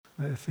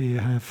If we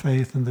have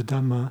faith in the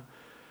Dhamma,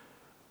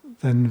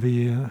 then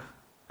we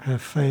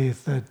have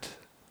faith that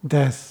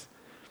death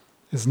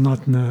is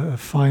not a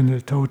final,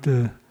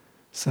 total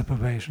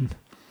separation.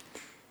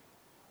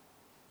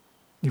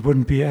 You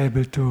wouldn't be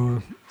able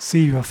to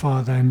see your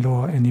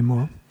father-in-law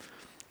anymore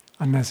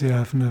unless you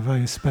have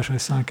very special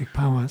psychic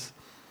powers.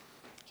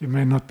 You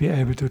may not be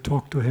able to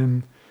talk to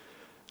him.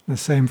 The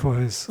same for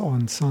his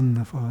own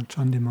son, for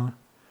Chandima.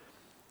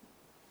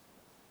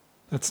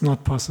 That's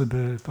not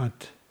possible,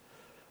 but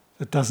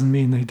that doesn't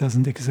mean that he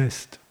doesn't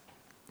exist.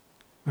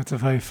 That's the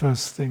very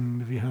first thing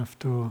that we have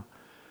to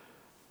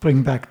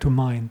bring back to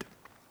mind.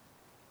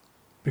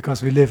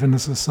 Because we live in a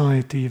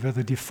society where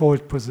the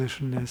default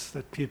position is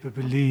that people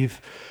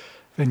believe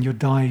when you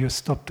die you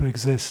stop to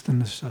exist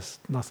and it's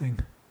just nothing.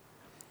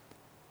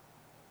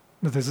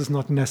 But this is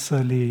not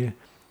necessarily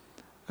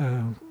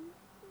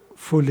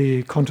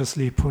fully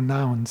consciously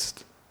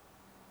pronounced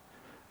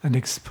and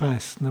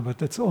expressed,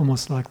 but it's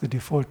almost like the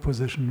default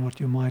position, what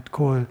you might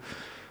call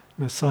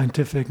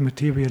scientific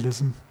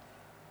materialism.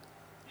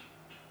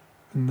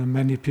 And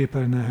many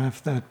people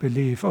have that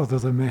belief, although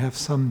they may have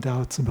some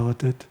doubts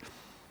about it.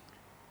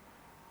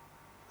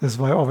 That's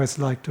why I always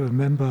like to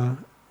remember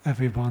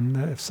everyone,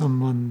 if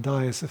someone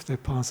dies, if they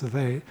pass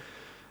away,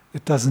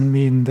 it doesn't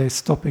mean they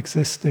stop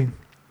existing.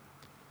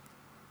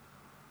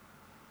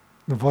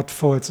 What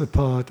falls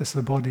apart is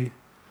the body.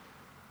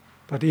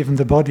 But even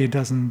the body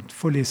doesn't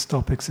fully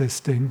stop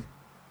existing,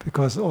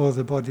 because all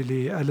the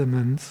bodily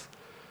elements,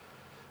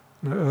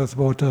 earth,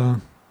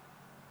 water,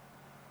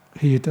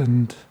 heat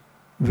and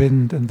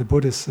wind in the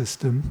Buddhist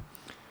system,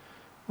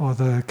 or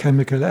the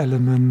chemical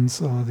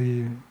elements, or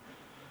the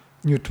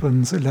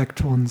neutrons,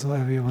 electrons, or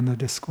however you want to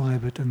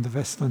describe it in the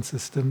Western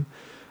system,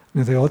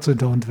 they also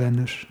don't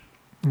vanish.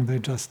 They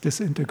just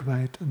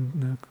disintegrate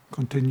and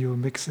continue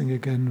mixing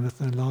again with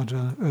the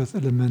larger earth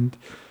element,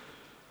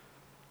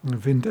 the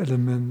wind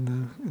element,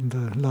 in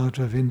the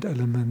larger wind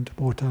element,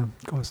 water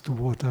goes to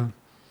water,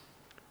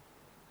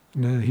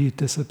 and the heat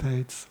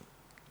dissipates.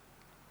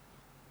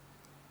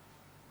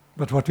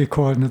 But what we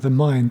call the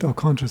mind or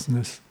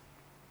consciousness,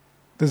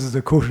 this is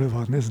the crucial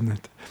one, isn't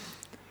it?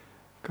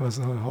 Because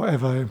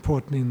however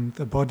important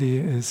the body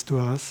is to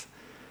us,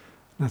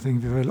 I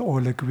think we will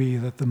all agree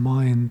that the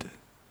mind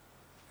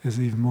is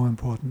even more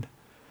important.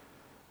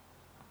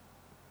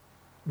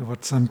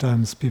 What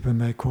sometimes people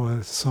may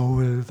call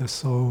soul, the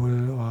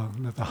soul, or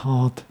the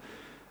heart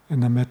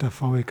in a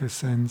metaphorical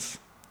sense,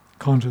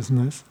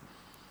 consciousness.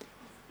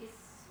 Is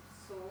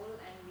soul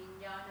and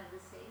vijnana the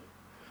same?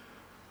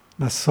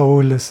 The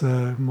soul is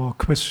a more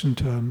Christian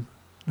term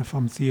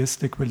from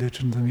theistic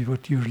religions, and we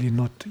would usually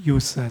not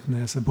use that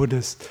as a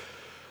Buddhist,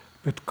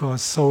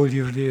 because soul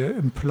usually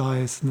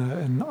implies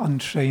an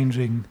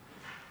unchanging,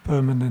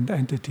 permanent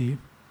entity,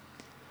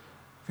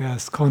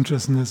 whereas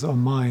consciousness or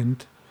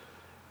mind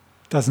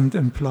doesn't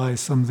imply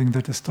something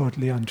that is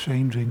totally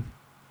unchanging,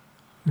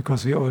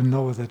 because we all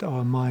know that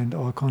our mind,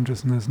 our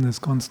consciousness is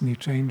constantly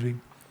changing.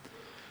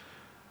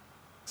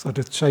 So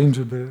it's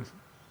changeable.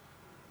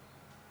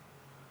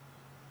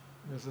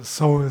 As a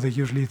soul,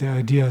 usually the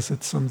idea is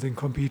it's something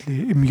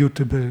completely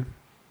immutable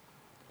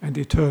and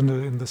eternal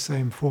in the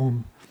same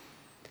form.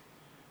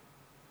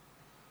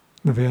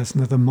 Whereas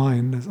the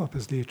mind is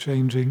obviously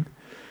changing,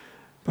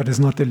 but is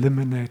not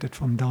eliminated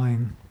from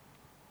dying.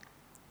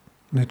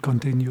 And it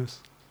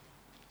continues.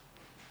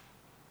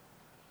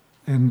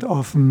 And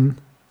often,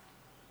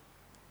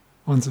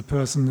 once a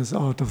person is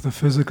out of the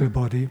physical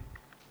body,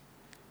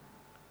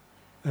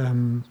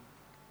 they're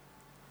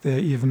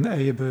even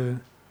able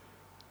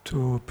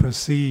to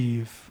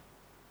perceive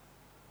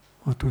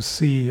or to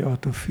see or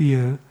to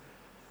feel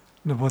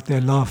what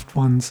their loved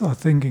ones are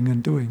thinking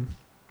and doing.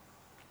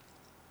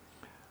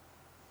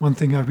 One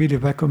thing I really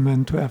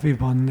recommend to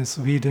everyone is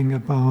reading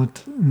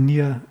about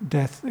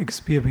near-death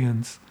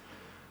experience,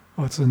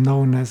 also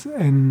known as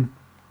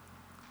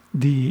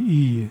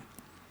NDE,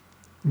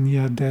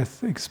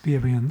 near-death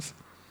experience,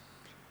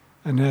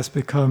 and has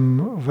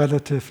become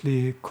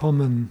relatively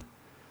common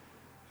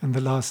in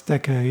the last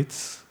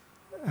decades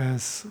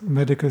as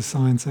medical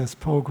science has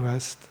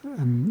progressed,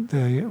 and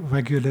they're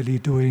regularly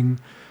doing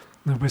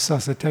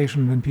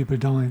resuscitation when people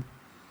die.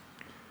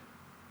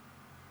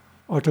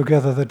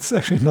 Altogether, that's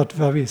actually not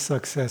very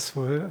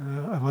successful.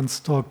 I once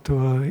talked to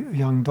a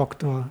young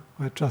doctor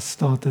who had just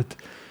started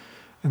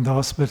in the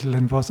hospital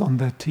and was on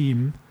that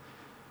team.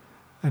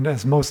 And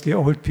as mostly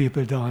old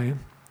people die,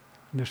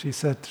 she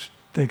said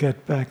they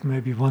get back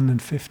maybe 1 in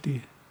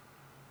 50.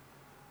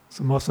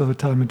 So most of the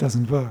time it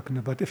doesn't work.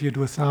 But if you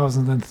do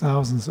thousands and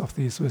thousands of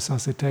these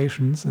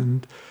resuscitations,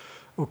 and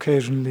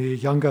occasionally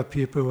younger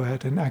people who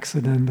had an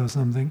accident or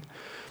something,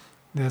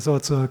 there's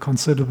also a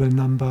considerable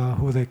number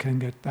who they can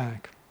get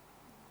back.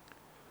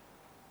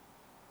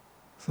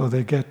 So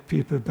they get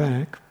people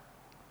back.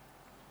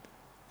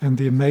 And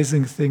the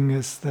amazing thing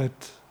is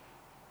that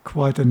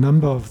quite a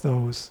number of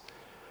those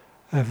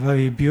have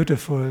very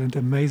beautiful and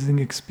amazing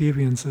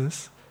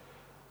experiences,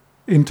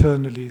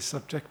 internally,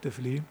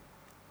 subjectively,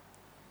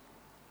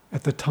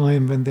 at the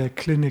time when they're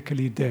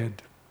clinically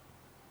dead.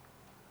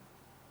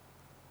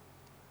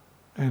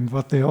 And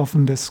what they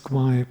often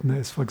describe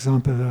is, for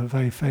example, a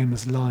very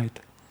famous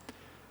light.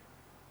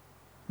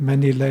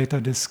 Many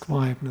later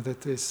describe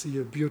that they see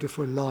a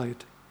beautiful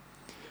light,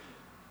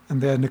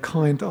 and they're in a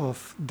kind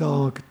of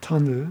dark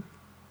tunnel.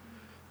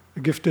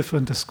 They give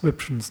different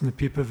descriptions, and the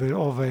people will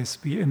always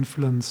be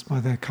influenced by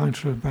their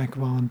cultural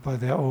background, by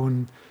their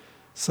own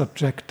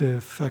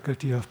subjective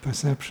faculty of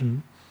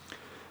perception.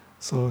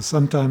 So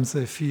sometimes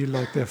they feel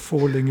like they're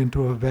falling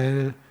into a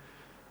well,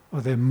 or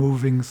they're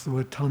moving through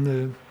a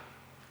tunnel,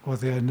 or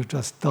they're in a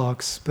just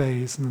dark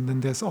space, and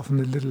then there's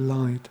often a little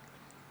light.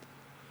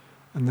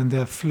 And then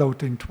they're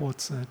floating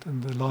towards it,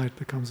 and the light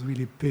becomes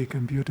really big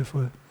and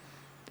beautiful.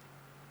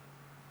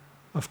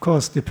 Of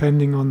course,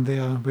 depending on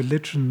their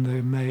religion,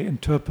 they may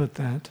interpret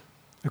that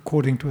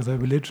according to their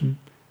religion.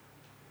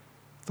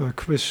 So a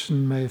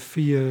Christian may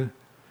feel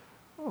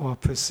or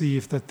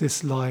perceive that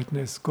this light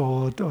is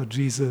God or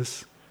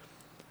Jesus.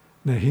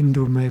 A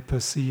Hindu may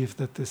perceive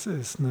that this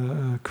is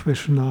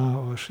Krishna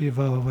or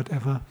Shiva or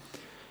whatever.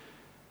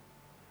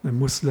 A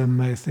Muslim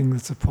may think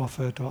it's a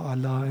prophet or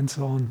Allah, and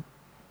so on.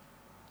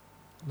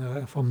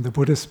 From the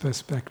Buddhist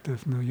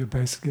perspective, you're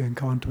basically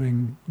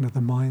encountering the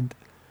mind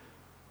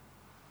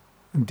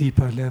and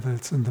deeper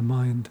levels in the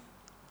mind.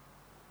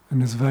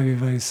 And it's very,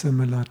 very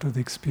similar to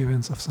the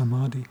experience of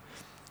samadhi.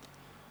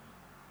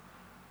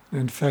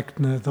 In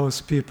fact,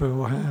 those people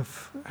who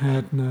have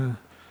had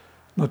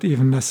not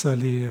even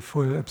necessarily a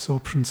full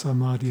absorption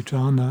samadhi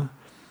jhana,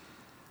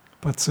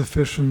 but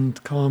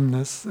sufficient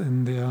calmness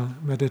in their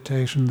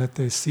meditation that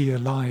they see a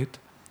light,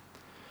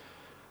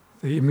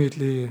 they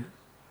immediately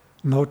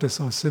notice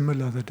how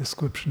similar the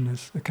description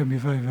is. It can be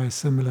very, very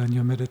similar in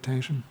your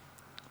meditation,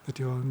 that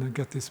you'll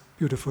get this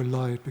beautiful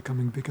light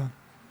becoming bigger.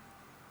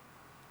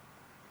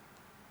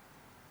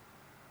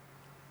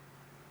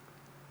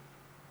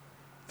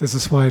 This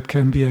is why it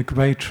can be a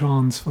great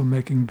chance for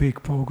making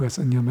big progress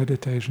in your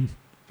meditation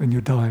when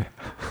you die.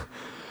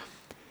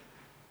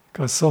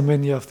 Because so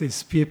many of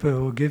these people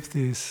who give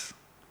these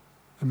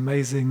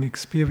amazing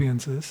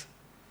experiences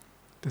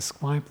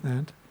describe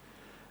that.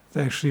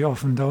 They actually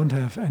often don't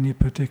have any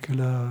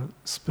particular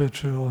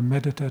spiritual or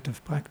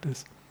meditative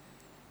practice.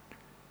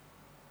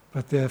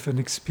 But they have an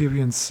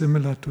experience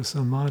similar to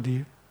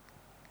samadhi,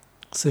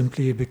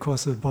 simply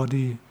because the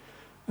body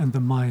and the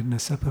mind are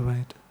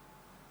separate.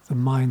 The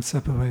mind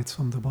separates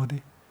from the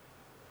body,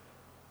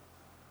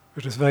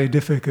 which is very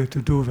difficult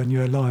to do when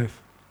you're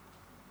alive.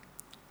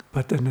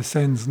 But in a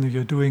sense,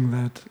 you're doing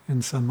that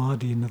in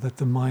samadhi, that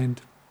the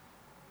mind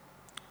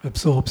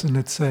absorbs in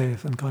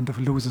itself and kind of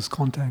loses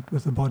contact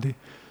with the body.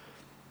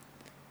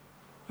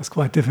 It's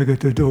quite difficult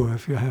to do.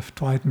 If you have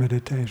tried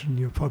meditation,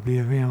 you're probably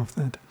aware of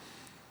that.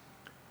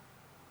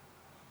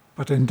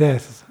 But in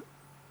death,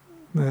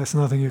 there's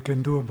nothing you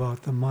can do about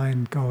it. The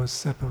mind goes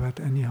separate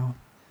anyhow.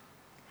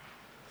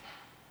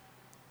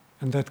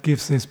 And that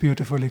gives this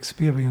beautiful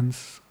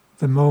experience,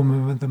 the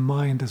moment when the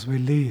mind is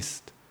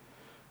released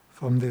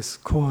from this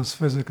coarse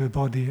physical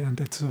body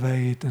and its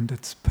weight and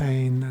its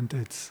pain and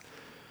its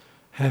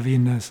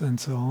heaviness and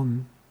so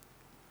on.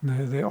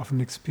 They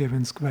often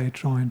experience great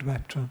joy and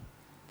rapture.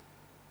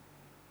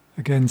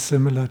 Again,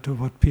 similar to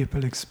what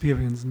people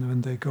experience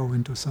when they go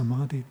into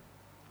samadhi.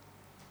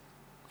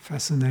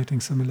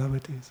 Fascinating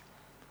similarities.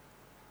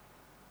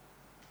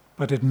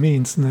 But it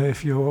means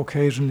if you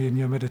occasionally in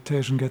your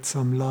meditation get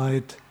some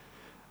light,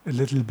 a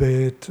little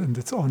bit, and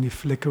it's only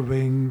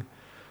flickering,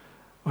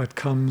 or it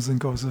comes and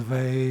goes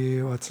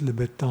away, or it's a little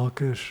bit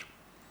darkish,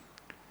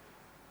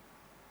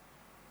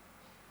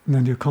 and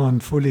then you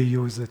can't fully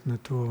use it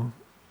to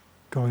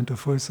go into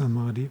full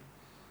samadhi.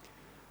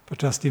 But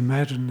just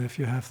imagine if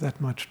you have that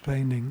much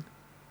training,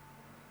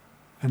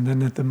 and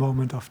then at the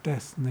moment of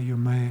death, you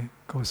may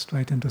go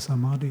straight into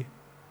samadhi.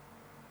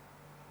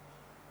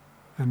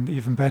 And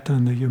even better,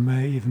 you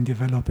may even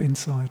develop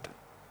insight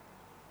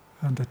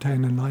and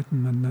attain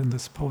enlightenment in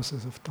this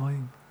process of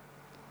dying.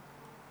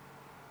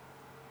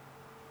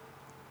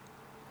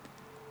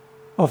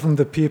 Often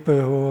the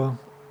people who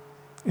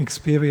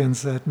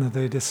experience that,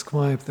 they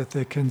describe that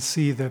they can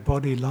see their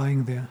body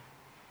lying there.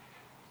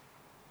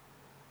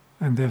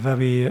 And they're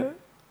very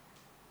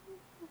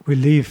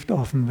relieved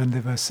often when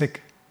they were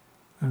sick.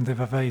 And they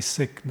were very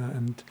sick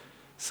and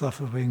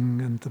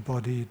suffering and the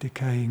body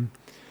decaying.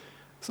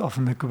 It's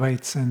often a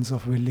great sense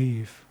of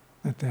relief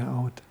that they're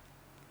out.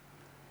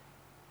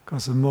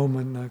 Because the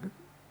moment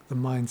the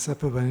mind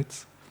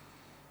separates,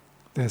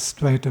 there's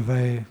straight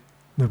away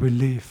the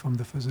relief from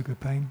the physical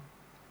pain.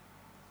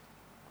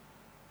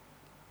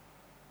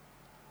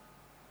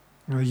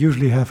 They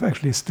usually have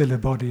actually still a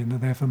body,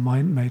 they have a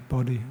mind-made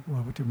body,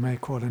 or what you may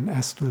call an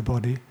astral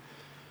body,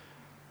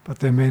 but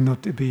they may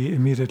not be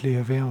immediately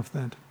aware of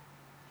that.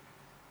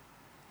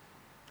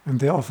 And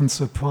they're often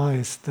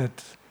surprised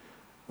that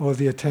all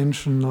the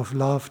attention of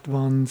loved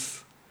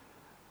ones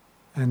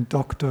and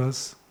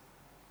doctors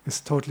is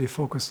totally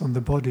focused on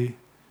the body,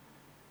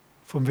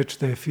 from which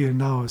they feel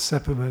now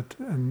separate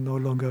and no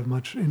longer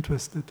much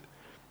interested.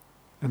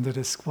 And they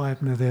describe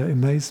their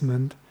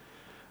amazement.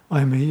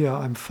 I'm here,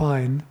 I'm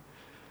fine,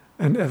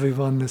 and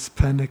everyone is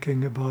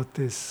panicking about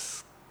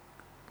this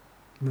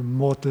the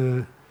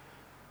mortal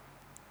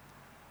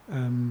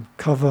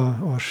cover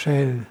or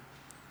shell,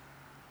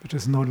 which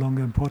is no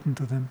longer important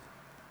to them.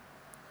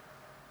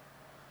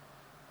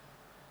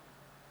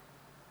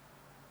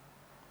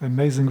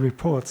 Amazing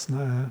reports.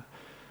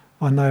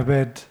 One I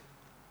read,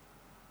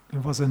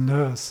 it was a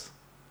nurse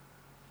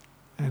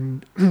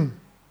in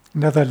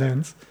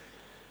Netherlands,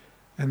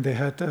 and they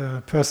had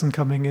a person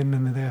coming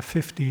in their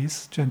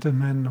 50s,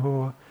 gentleman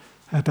who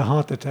had a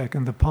heart attack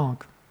in the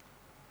park.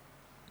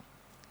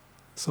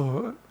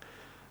 So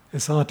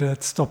his heart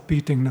had stopped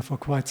beating for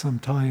quite some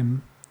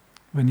time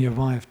when he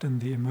arrived in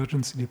the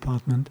emergency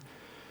department,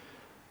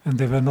 and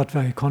they were not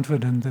very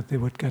confident that they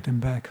would get him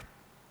back.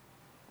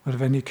 But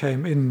when he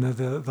came in,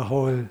 the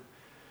whole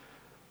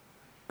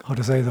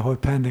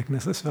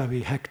panicness is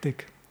very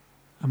hectic.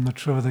 I'm not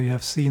sure whether you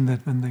have seen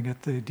that when they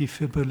get the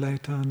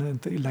defibrillator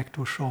and the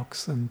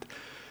electroshocks and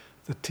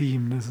the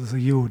team, this is a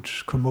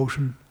huge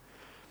commotion.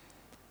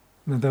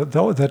 And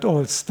that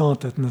all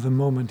started the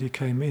moment he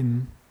came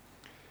in,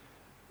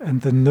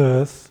 and the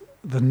nurse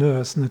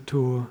had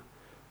to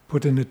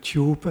put in a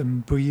tube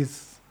and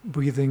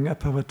breathing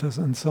apparatus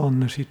and so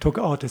on. And she took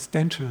out his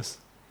dentures,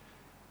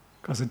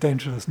 because the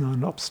dentures now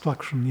an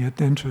obstruction. He had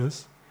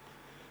dentures,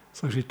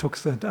 so she took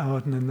that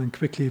out and then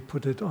quickly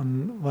put it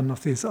on one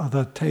of these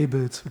other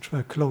tables which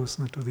were close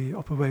to the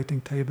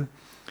operating table,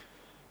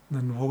 and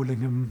then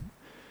rolling him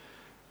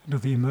into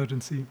the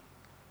emergency.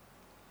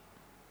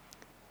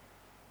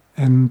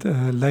 And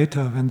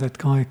later, when that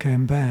guy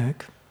came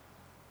back,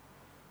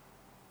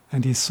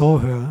 and he saw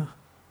her,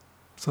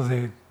 so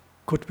they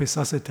could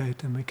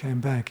resuscitate him. He came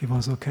back, he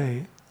was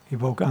okay. He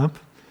woke up,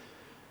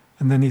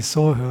 and then he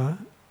saw her,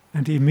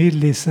 and he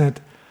immediately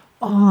said,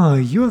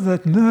 you're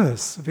that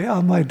nurse, where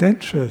are my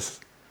dentures?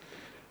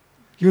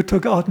 You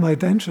took out my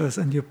dentures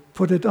and you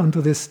put it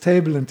onto this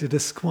table, and you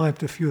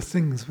described a few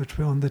things which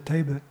were on the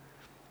table.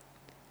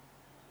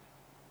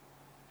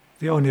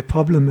 The only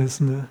problem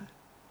is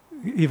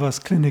he was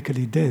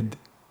clinically dead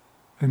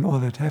when all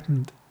that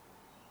happened.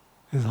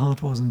 His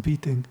heart wasn't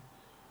beating,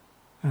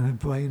 and his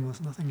brain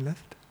was nothing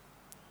left.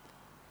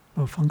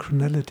 No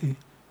functionality.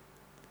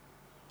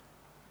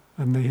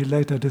 And he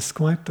later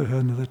described to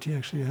her that he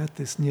actually had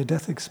this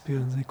near-death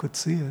experience. He could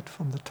see it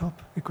from the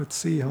top. He could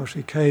see how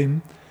she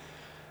came,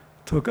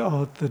 took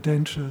out the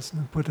dentures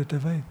and put it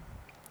away.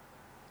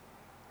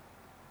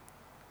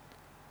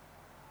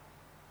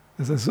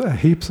 There's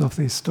heaps of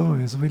these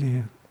stories,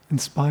 really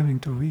inspiring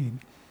to read.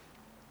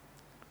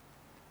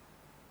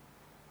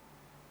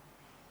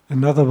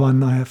 Another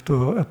one, I have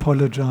to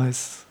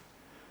apologize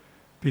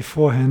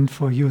beforehand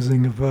for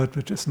using a word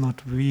which is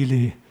not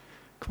really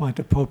quite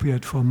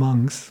appropriate for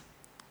monks,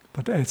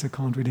 but else I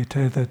can't really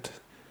tell that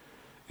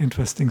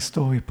interesting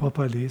story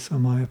properly, so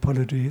my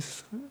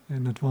apologies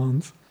in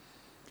advance.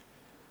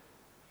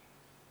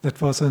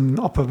 That was an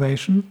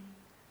operation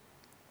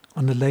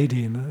on a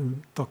lady,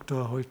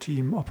 doctor, whole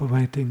team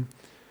operating,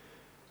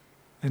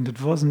 and it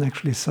wasn't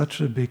actually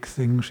such a big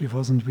thing. She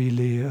wasn't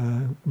really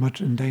much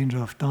in danger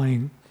of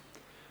dying,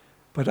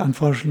 but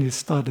unfortunately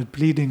started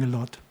bleeding a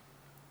lot,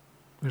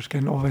 which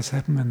can always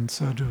happen in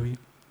surgery.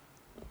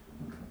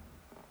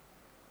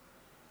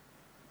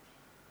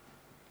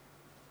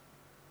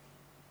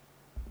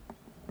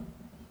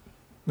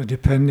 But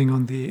depending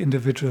on the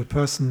individual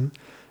person,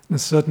 a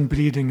certain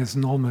bleeding is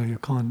normal. You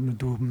can't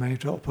do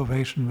major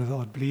operation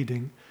without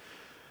bleeding.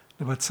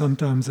 But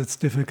sometimes it's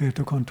difficult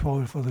to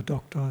control for the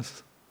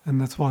doctors, and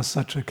that was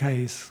such a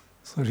case.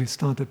 So she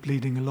started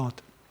bleeding a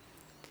lot.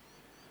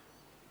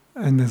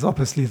 And it's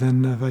obviously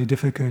then very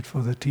difficult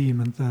for the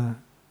team and the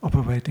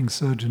operating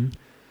surgeon.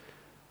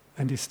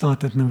 And he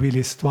started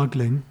really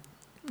struggling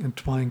and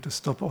trying to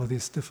stop all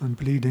these different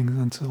bleedings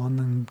and so on,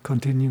 and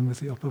continuing with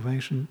the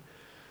operation.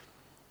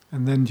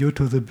 And then due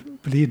to the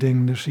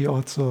bleeding, she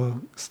also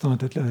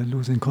started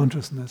losing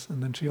consciousness,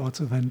 and then she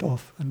also went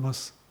off and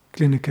was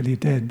clinically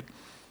dead,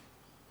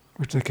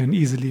 which they can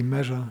easily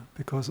measure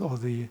because all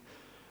the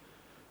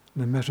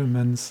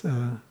measurements,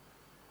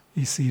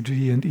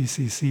 ECG and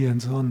ECC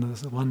and so on,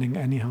 is running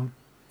anyhow.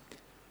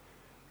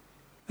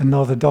 And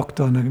now the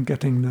doctor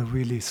getting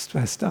really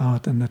stressed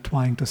out and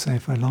trying to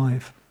save her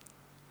life,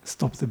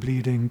 stop the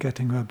bleeding,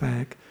 getting her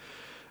back.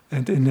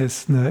 And in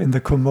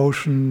the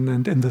commotion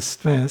and in the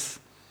stress,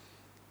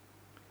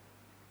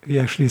 he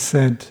actually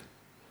said,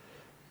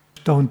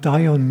 "Don't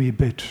die on me,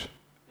 bitch."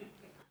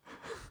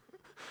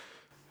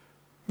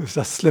 It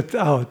just slipped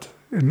out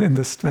in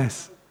the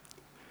stress.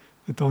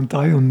 "Don't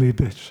die on me,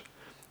 bitch."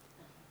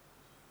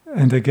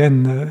 And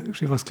again,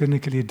 she was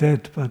clinically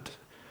dead, but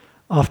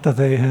after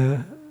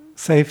they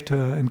saved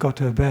her and got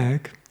her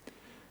back,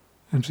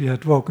 and she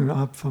had woken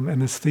up from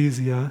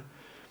anesthesia,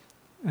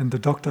 and the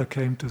doctor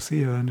came to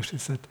see her, and she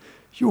said,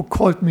 "You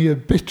called me a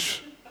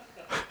bitch."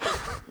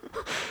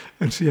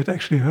 And she had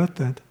actually heard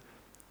that,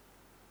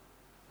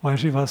 while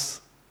she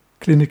was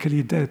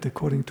clinically dead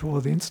according to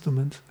all the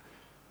instruments.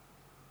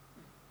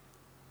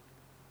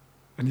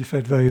 And he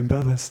felt very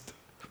embarrassed.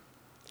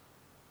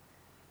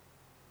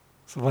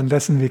 So one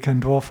lesson we can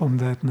draw from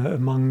that,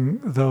 among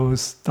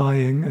those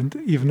dying and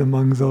even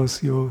among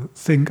those you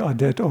think are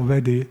dead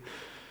already,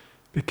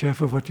 be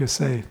careful what you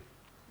say.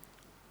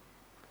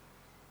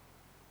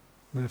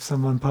 If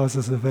someone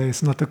passes away,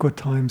 it's not a good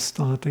time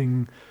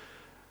starting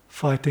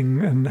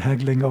fighting and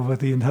haggling over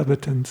the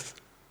inhabitants,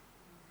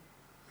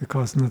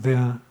 because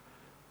their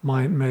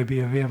mind may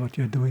be aware what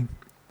you're doing.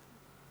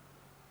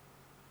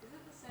 Is it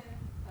the same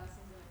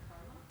persons in a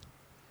coma?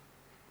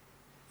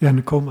 Yeah, in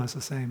a coma is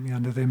the same. Yeah,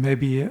 they may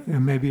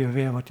be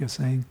aware what you're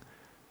saying.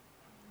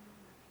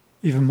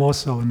 Even more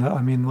so.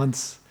 I mean,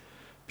 once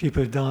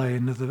people die,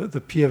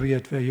 the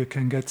period where you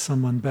can get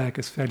someone back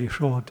is fairly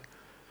short.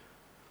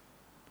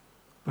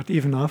 But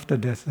even after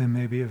death, they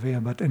may be aware.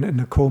 But in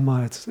a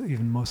coma, it's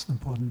even most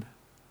important.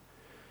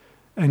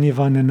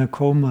 Anyone in a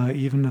coma,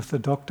 even if the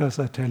doctors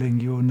are telling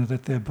you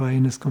that their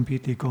brain is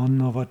completely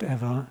gone or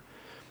whatever,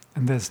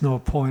 and there's no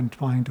point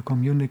trying to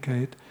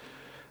communicate,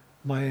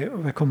 my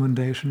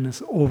recommendation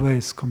is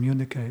always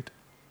communicate.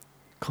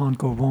 Can't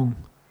go wrong.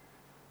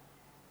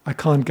 I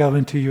can't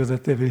guarantee you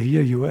that they will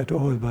hear you at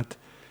all, but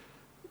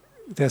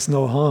there's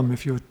no harm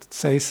if you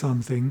say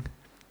something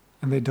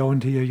and they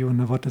don't hear you,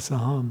 and what is the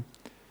harm?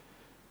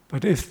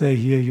 But if they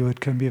hear you,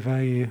 it can be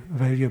very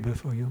valuable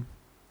for you.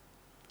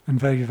 And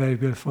very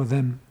valuable for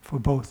them, for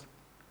both.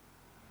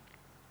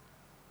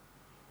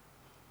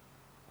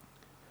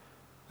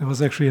 There was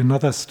actually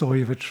another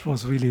story which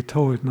was really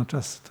told, not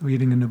just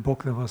reading in a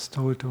book, that was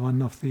told to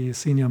one of the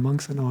senior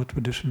monks in our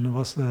tradition. It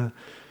was I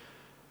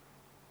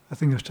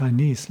think a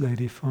Chinese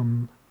lady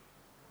from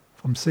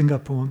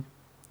Singapore.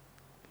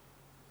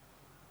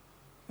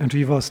 And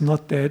she was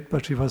not dead,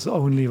 but she was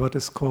only what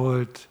is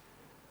called,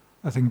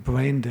 I think,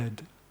 brain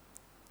dead.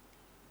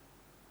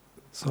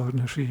 So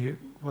she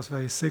was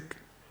very sick.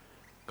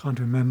 Can't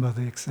remember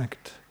the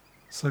exact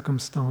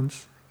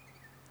circumstance.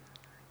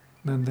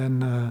 And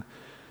then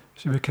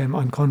she became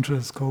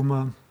unconscious,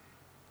 coma.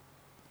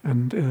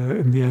 And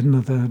in the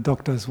end, the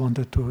doctors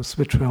wanted to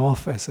switch her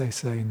off, as they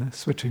say,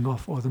 switching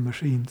off all the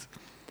machines.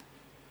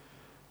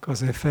 Because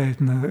they felt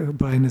her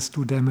brain is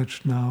too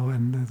damaged now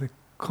and they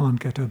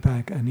can't get her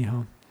back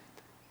anyhow.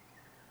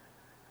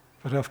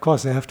 But of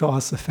course, they have to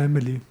ask the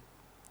family.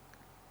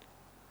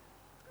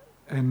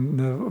 And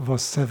there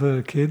was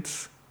several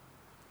kids.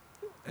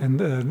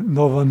 And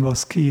no one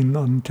was keen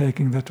on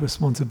taking that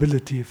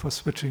responsibility for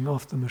switching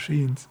off the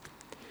machines.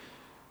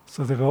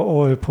 So they were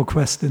all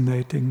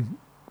procrastinating,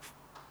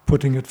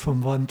 putting it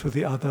from one to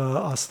the other,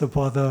 ask the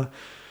brother,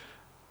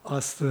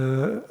 ask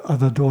the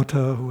other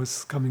daughter who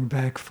was coming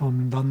back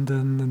from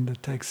London, and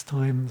it takes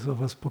time, so it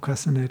was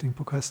procrastinating.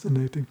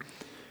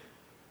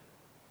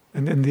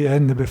 And in the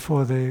end,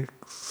 before they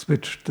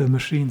switched the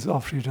machines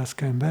off, she just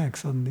came back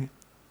suddenly.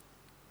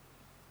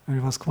 And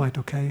it was quite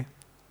okay.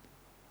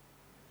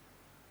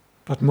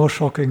 But more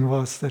shocking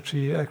was that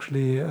she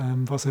actually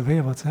was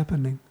aware of what's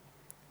happening.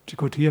 She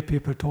could hear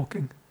people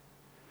talking.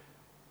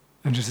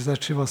 And she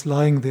said she was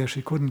lying there,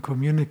 she couldn't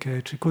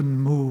communicate, she couldn't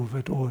move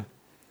at all.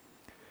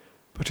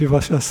 But she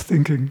was just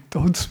thinking,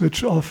 don't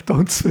switch off.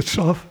 But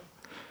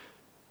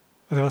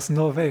there was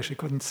no way, she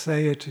couldn't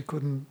say it, she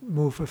couldn't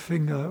move a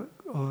finger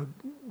or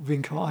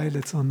wink her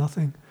eyelids or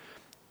nothing.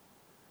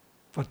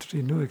 But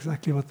she knew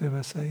exactly what they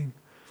were saying.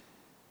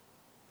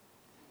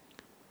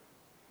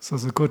 So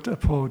it's a good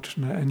approach,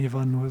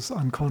 anyone who is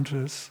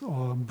unconscious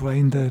or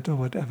brain dead or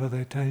whatever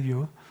they tell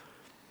you,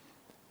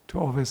 to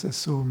always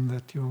assume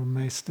that you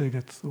may still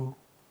get through.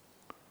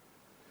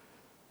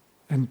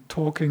 And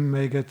talking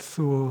may get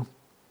through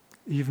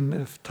even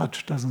if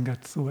touch doesn't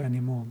get through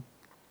anymore.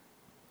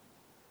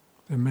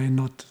 They may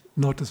not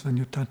notice when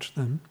you touch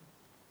them,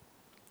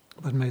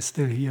 but may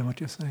still hear what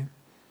you're saying.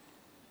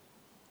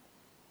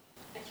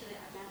 Actually,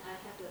 I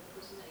have a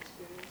personal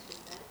experience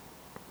with that.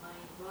 My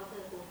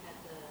brother who had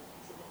the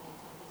accident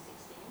in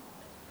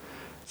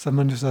 2016.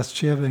 Someone was just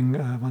sharing,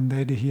 one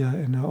lady here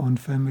in her own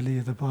family,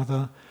 the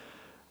brother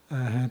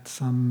had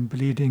some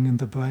bleeding in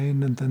the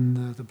brain, and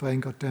then the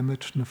brain got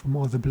damaged from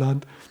all the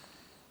blood.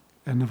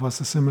 And it was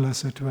a similar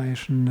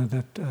situation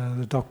that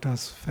the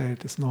doctors felt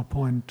there's no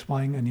point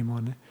trying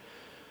anymore.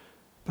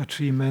 But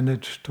she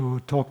managed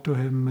to talk to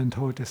him and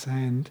hold his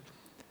hand.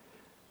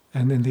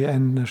 And in the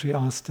end, she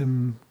asked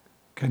him,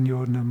 can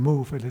you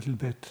move a little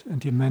bit?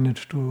 And he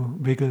managed to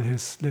wiggle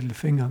his little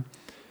finger,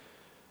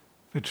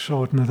 which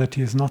showed that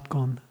he is not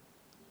gone.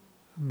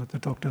 But the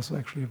doctors were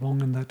actually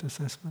wrong in that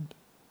assessment.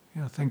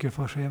 Yeah, thank you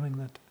for sharing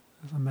that.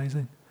 It's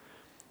amazing.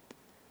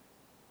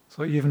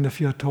 So even if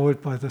you're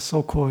told by the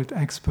so-called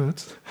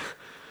experts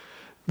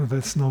that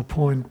there's no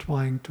point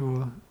trying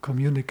to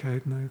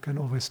communicate, you can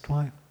always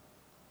try.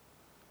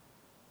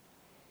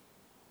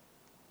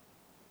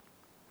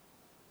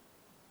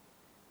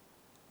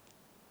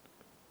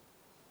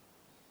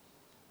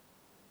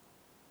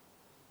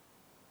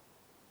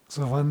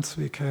 So once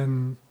we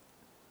can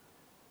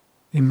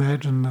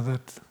imagine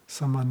that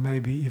someone may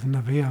be even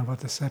aware of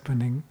what is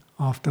happening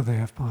after they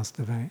have passed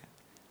away.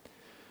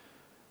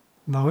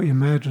 Now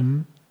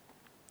imagine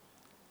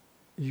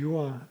you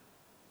are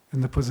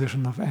in the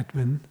position of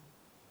Edwin,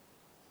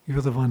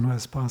 You're the one who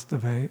has passed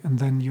away, and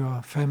then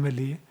your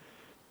family,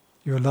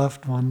 your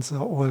loved ones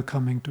are all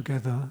coming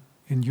together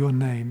in your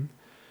name,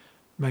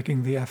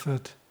 making the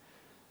effort.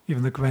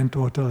 Even the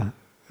granddaughter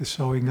is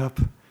showing up,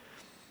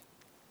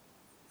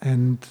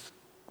 and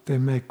they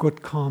make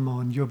good karma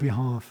on your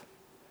behalf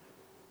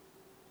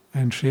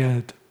and share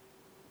it.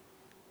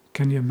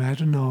 Can you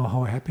imagine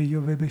how happy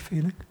you will be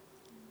feeling?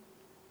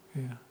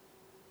 Yeah.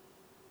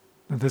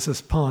 And this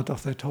is part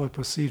of that whole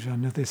procedure,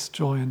 and this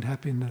joy and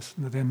happiness,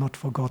 and they're not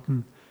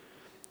forgotten.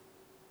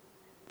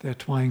 They're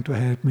trying to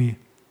help me.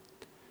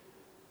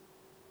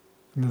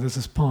 And this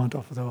is part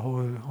of the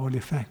whole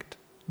effect.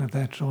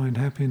 That joy and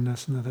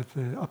happiness that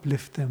will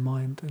uplift their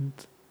mind and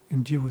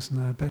induce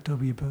a better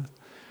rebirth.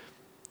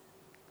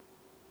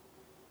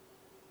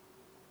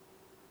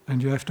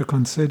 And you have to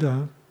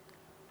consider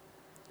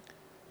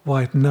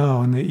right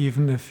now, and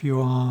even if you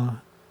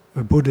are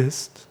a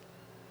Buddhist,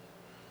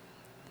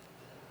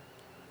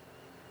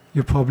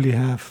 you probably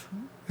have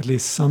at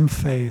least some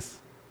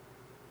faith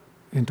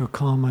into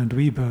karma and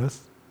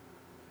rebirth,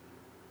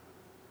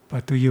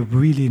 but do you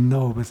really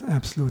know with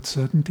absolute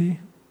certainty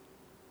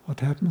what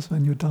happens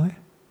when you die?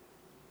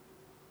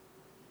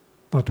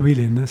 Not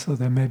really, so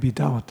there may be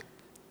doubt.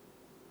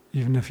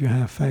 Even if you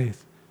have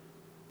faith,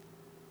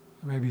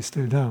 there may be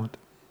still doubt.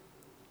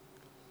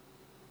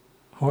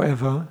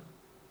 However,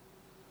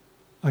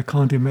 I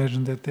can't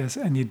imagine that there's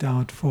any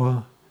doubt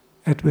for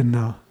Edwin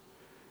now.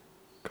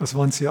 Because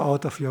once you're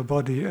out of your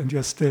body and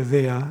you're still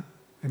there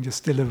and you're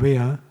still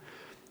aware,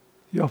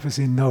 you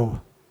obviously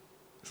know.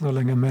 It's no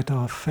longer a matter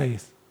of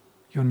faith.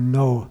 You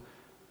know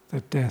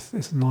that death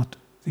is not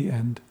the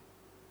end.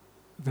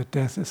 That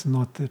death is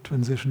not the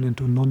transition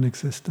into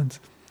non-existence.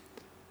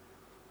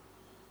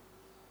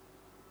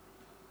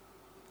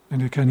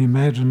 And you can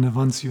imagine that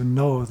once you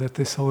know that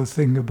this whole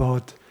thing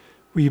about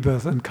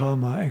rebirth and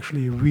karma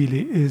actually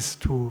really is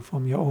true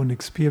from your own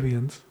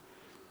experience,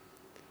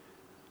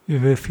 you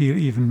will feel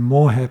even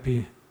more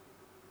happy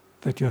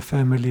that your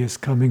family is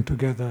coming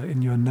together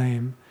in your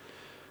name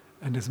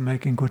and is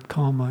making good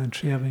karma and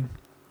sharing.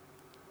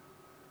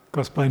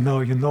 Because by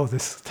now you know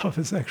this stuff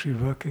is actually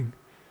working.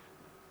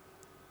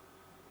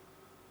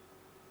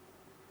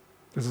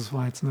 This is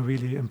why it's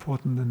really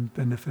important and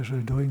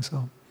beneficial doing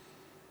so.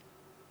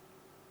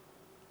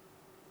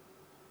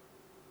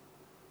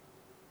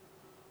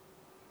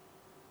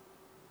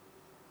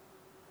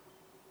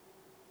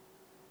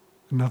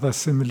 Another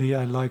simile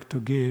I like to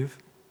give,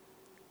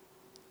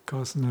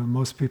 because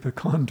most people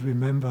can't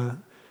remember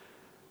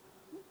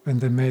when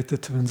they made the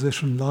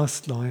transition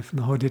last life,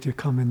 and how did you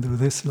come into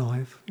this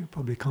life? You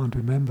probably can't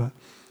remember.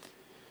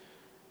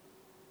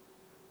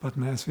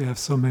 But as we have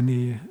so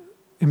many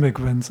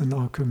immigrants in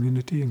our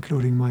community,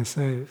 including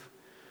myself,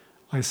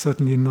 I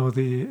certainly know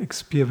the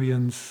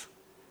experience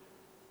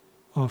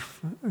of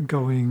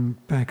going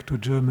back to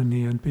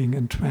Germany and being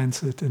in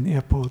transit in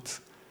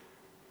airports.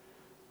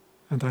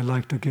 And I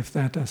like to give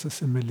that as a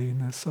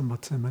simile,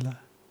 somewhat similar.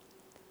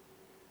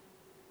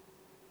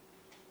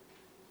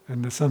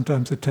 And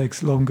sometimes it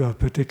takes longer,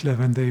 particularly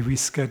when they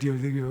reschedule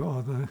you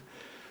or the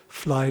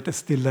flight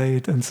is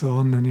delayed and so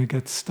on, and you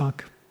get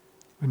stuck.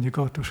 When you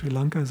go to Sri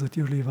Lanka, is it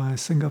usually via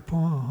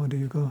Singapore, or how do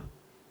you go?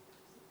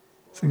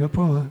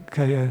 Singapore,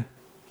 KL.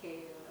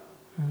 KL,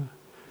 Yeah.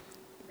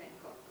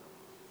 Bangkok.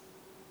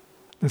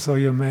 And so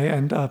you may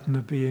end up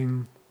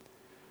being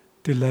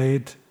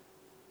delayed.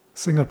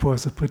 Singapore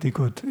is a pretty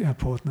good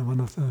airport, one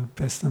of the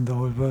best in the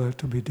whole world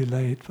to be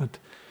delayed, but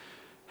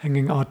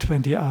hanging out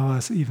 20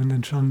 hours even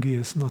in Changi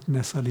is not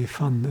necessarily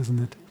fun, isn't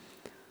it?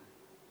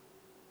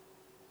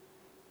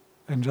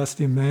 And just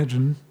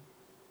imagine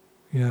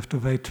you have to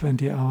wait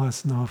 20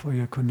 hours now for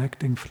your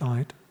connecting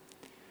flight,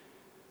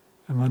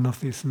 and one of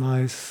these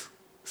nice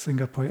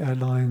Singapore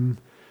airline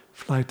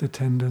flight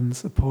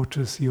attendants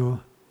approaches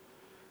you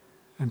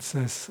and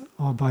says,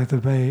 "Oh, by the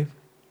way,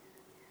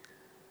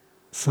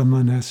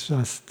 someone has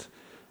just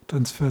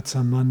transferred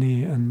some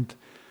money and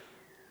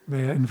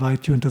may I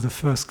invite you into the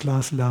first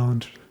class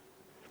lounge.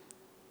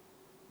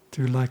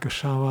 Do you like a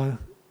shower?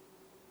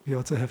 We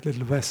also have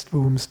little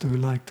restrooms. Do you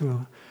like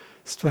to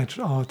stretch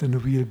out in a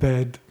real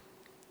bed?"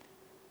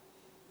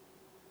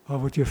 How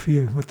would you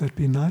feel? Would that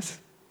be nice?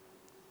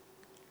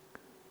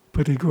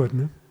 Pretty good,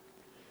 no?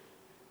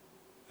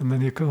 And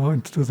then you go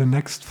into the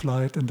next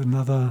flight and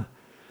another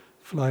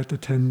flight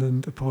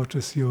attendant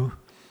approaches you.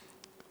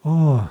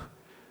 "Oh,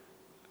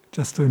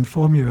 just to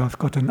inform you, I've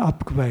got an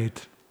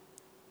upgrade.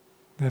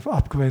 They've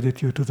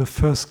upgraded you to the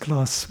first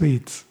class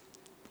suites."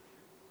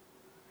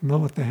 You know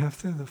what they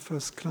have there? The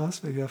first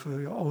class, where you have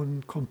your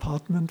own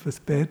compartment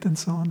with bed and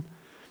so on.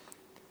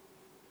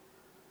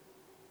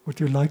 Would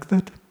you like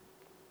that?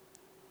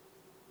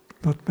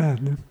 Not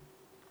bad, no?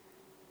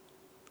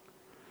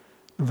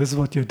 And this is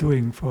what you're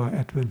doing for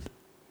Edwin.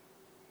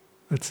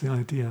 That's the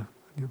idea.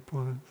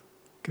 You're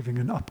giving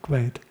an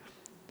upgrade.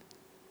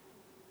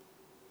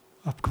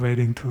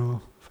 Upgrading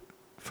to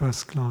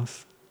first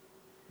class.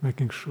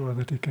 Making sure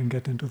that he can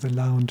get into the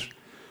lounge.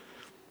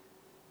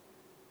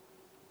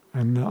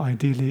 And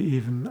ideally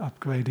even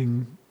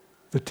upgrading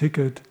the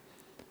ticket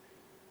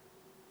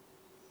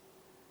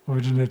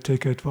Original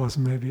ticket was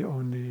maybe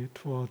only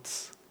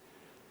towards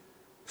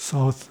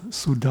South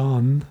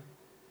Sudan,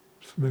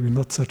 maybe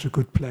not such a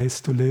good place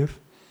to live.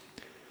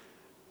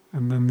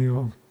 And then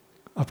you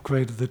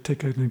upgraded the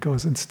ticket and it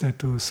goes instead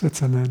to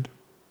Switzerland.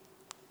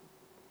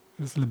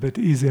 It's a little bit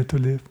easier to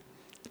live.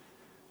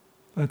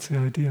 That's the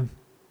idea.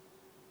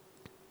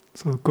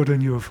 So good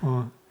on you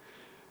for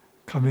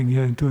coming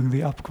here and doing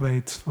the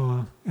upgrades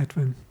for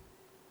Edwin.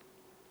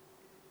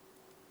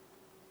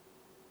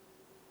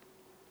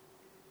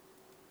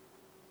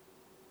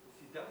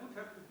 See, that would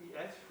have to be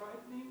as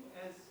frightening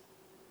as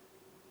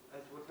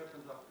what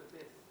happens after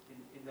death,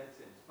 in that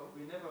sense. But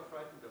we're never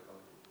frightened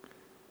about it.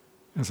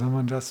 And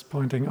someone just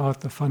pointing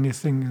out the funny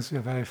thing is we're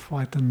very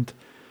frightened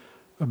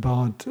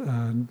about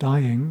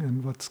dying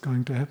and what's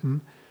going to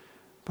happen.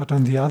 But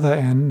on the other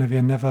end,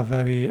 we're never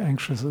very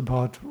anxious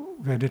about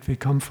where did we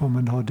come from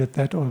and how did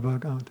that all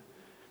work out.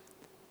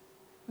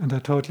 And I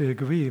totally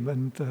agree.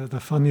 And the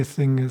funny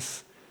thing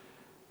is,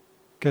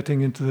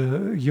 getting into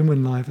the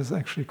human life is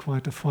actually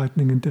quite a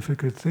frightening and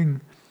difficult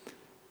thing.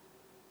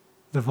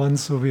 The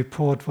ones who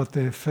report what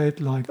they felt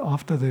like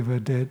after they were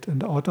dead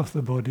and out of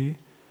the body,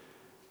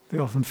 they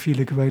often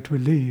feel a great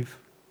relief.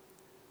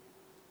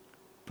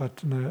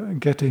 But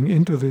getting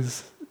into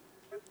this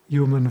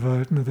human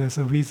world, there's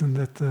a reason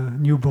that the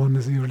newborn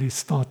is usually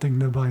starting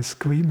by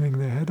screaming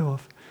their head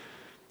off.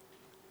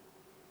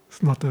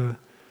 It's not a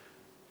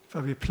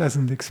very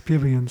pleasant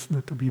experience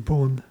to be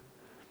born.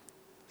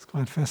 It's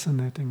quite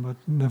fascinating, but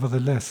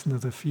nevertheless,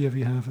 the fear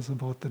we have is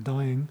about the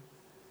dying.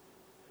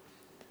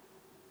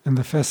 And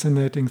the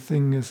fascinating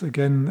thing is,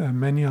 again,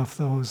 many of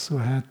those who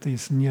had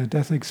this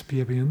near-death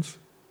experience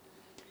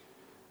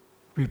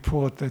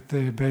report that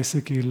they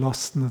basically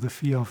lost the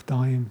fear of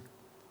dying.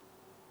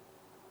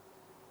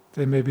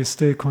 They may be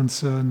still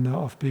concerned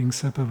of being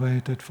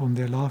separated from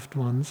their loved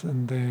ones,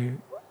 and they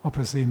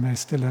obviously may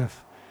still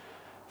have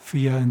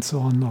fear and so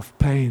on of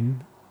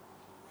pain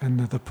and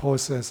the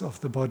process of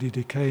the body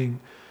decaying.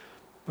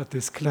 But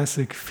this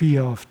classic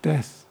fear of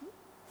death,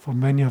 for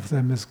many of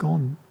them, is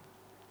gone.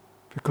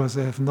 Because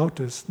they have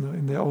noticed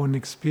in their own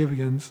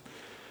experience,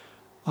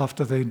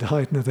 after they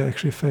died, they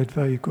actually felt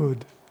very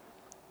good.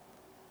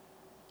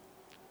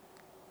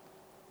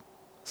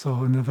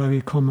 So in a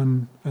very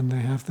common, when they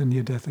have the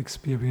near-death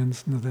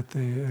experience, that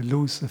they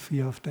lose the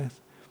fear of death.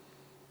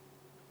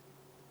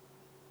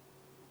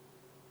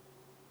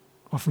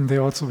 Often they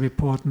also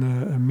report a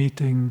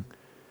meeting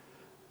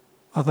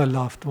other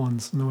loved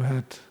ones who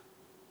had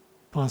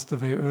passed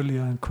away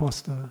earlier and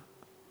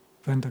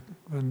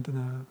went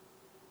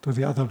to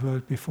the other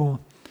world before,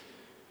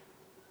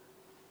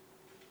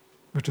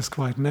 which is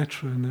quite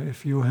natural.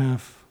 If you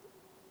have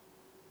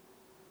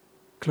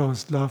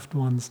close loved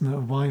ones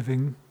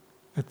arriving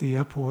at the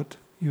airport,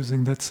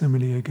 using that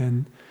simile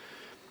again,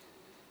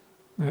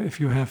 if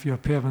you have your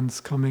parents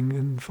coming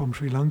in from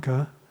Sri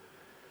Lanka,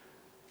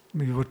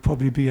 you would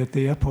probably be at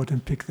the airport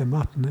and pick them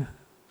up.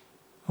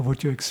 Or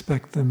would you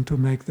expect them to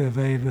make their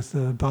way with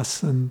the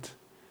bus and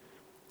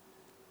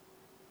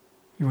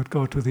you would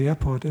go to the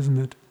airport, isn't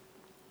it?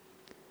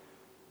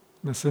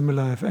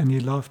 Similar, if any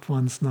loved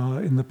ones now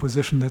are in the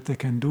position that they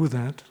can do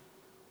that,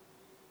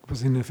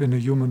 because if in a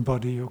human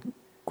body you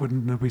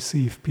couldn't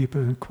receive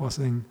people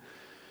crossing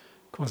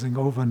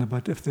over,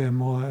 but if they're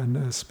more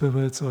in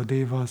spirits or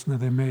devas,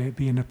 they may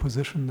be in a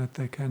position that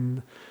they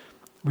can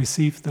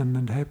receive them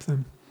and help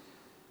them.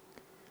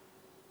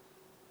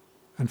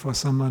 And for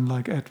someone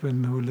like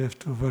Edwin, who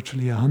lived to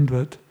virtually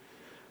 100,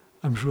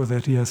 I'm sure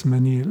that he has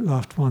many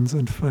loved ones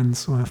and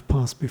friends who have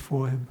passed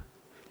before him.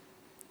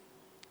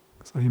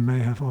 So he may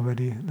have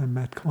already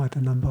met quite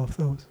a number of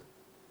those.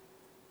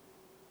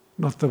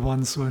 Not the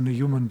ones who are in a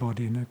human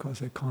body, because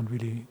they can't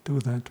really do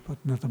that, but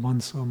not the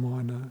ones who are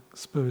more in a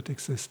spirit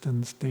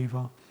existence,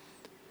 deva.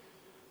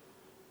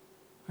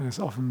 And it's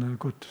often a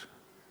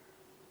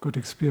good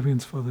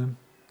experience for them.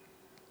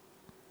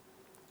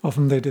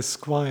 Often they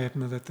describe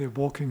that they're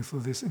walking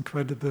through this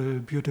incredible,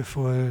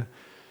 beautiful,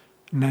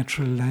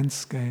 natural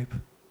landscape,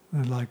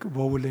 like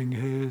rolling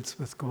hills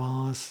with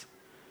grass,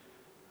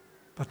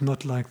 but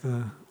not like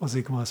the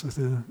Aussie grass with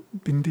the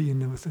bindi,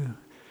 with the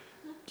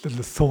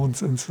little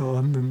thorns and so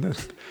on.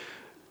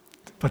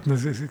 But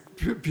this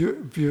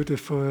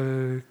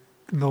beautiful,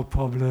 no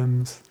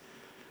problems.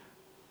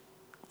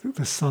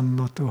 The sun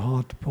not too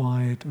hot,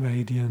 bright,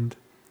 radiant,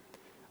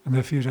 and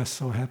they feel just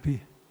so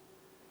happy.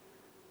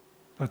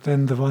 But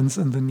then the ones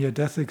in the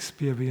near-death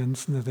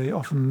experience, they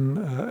often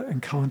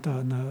encounter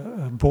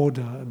a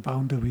border, a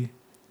boundary,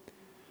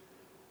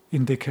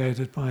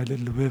 indicated by a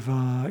little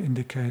river,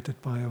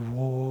 indicated by a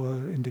wall,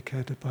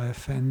 indicated by a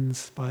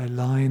fence, by a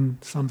line,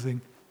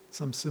 something,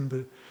 some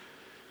symbol.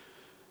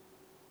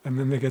 And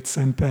then they get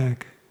sent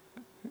back.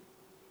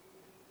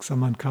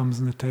 Someone comes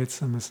and tells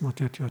them it's not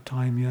yet your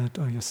time yet,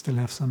 or you still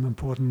have some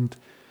important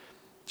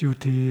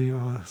duty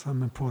or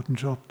some important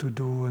job to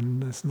do,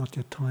 and it's not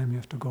your time, you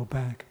have to go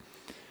back.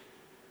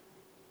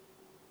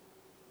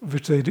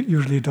 Which they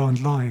usually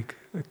don't like,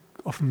 they're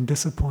often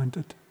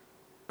disappointed,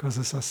 because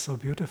it's just so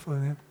beautiful.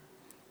 Yeah?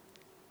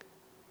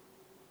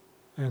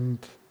 And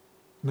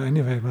No,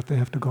 anyway, but they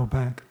have to go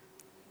back.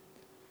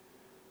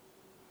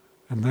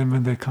 And then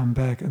when they come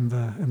back in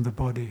the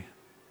body,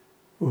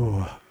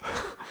 oh,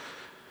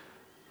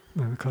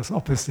 because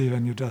obviously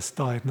when you just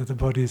died, the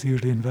body is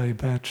usually in very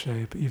bad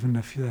shape, even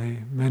if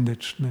they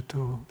managed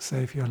to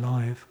save your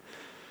life.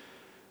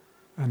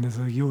 And there's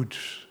a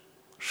huge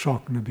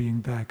shock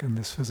being back in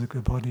this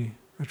physical body,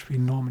 which we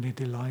normally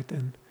delight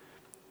in.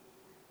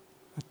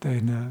 But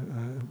they,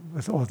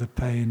 with all the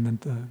pain and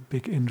the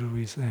big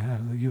injuries they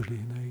have, they're usually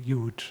in a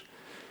huge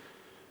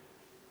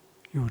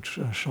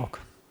shock.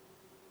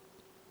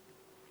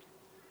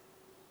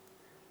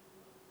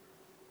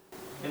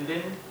 And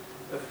then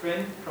a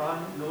friend, Pran,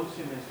 knows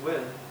him as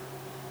well,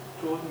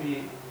 told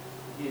me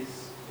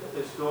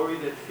a story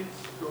that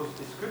fits those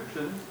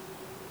descriptions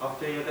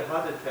after he had a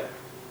heart attack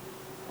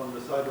on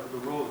the side of the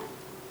road.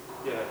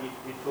 Yeah,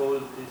 he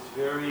told this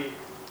very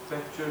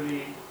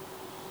factually,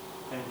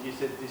 and he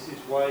said, this is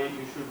why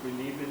you should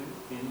believe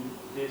in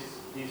these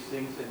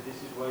things, and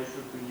this is why you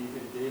should believe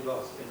in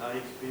devas, and I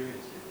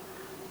experienced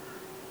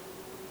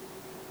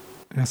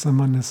it.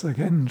 Someone is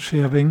again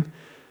sharing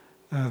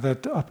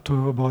that up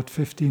to about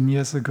 15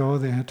 years ago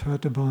they had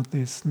heard about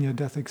this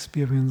near-death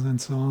experience and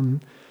so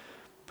on,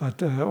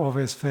 but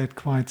always felt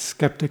quite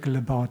skeptical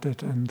about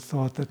it and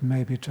thought that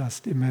maybe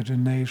just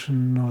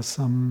imagination or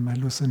some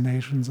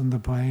hallucinations in the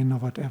brain or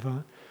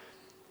whatever.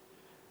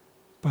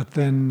 But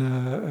then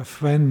a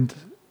friend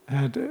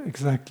had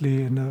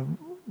exactly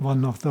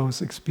one of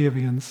those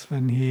experiences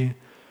when he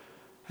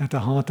had a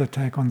heart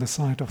attack on the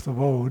side of the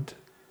road,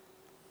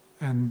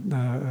 and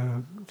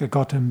they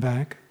got him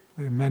back.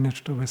 They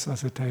managed to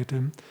resuscitate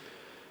him,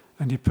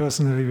 and he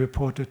personally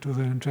reported to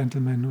the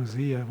gentleman who's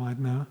here right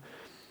now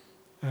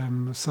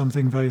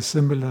something very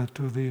similar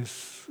to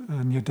this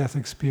near-death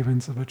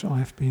experience of which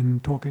I've been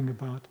talking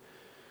about.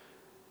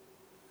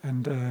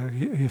 And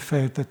he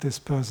felt that this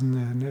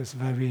person is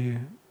very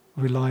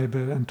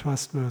reliable and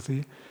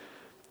trustworthy,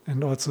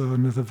 and also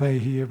the way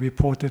he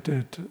reported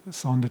it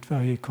sounded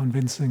very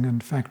convincing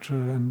and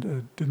factual,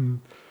 and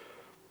didn't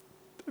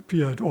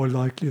appear at all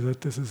likely that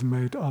this is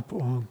made up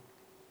or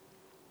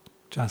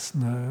just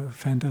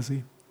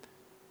fantasy.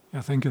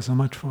 Yeah, thank you so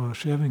much for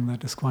sharing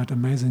that. It's quite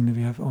amazing that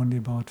we have only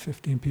about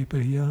 15 people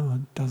here, or a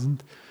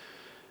dozen,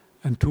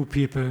 and 2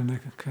 people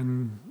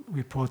can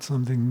report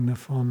something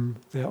from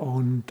their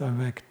own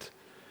direct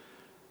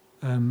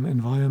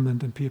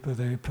environment and people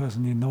they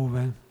personally know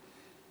well.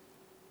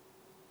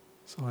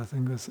 So I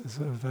think this is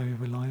very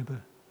reliable.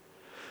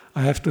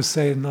 I have to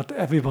say, not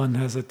everyone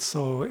has it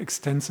so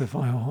extensive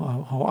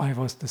how I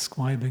was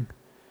describing.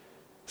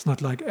 It's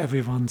not like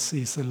everyone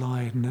sees a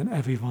light and then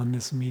everyone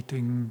is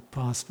meeting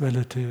past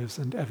relatives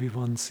and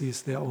everyone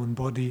sees their own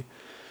body.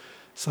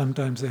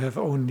 Sometimes they have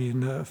only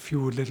a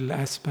few little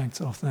aspects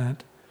of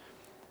that,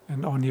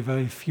 and only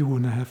very few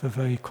have a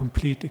very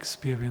complete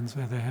experience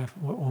where they have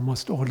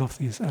almost all of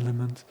these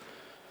elements.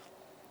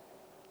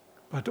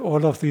 But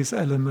all of these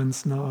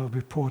elements now are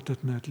reported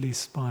at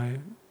least by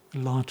a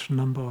large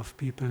number of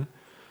people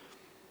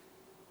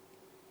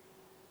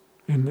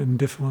in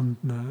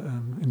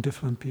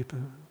different people.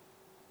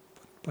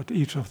 But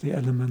each of the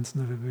elements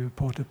will be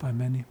reported by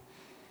many.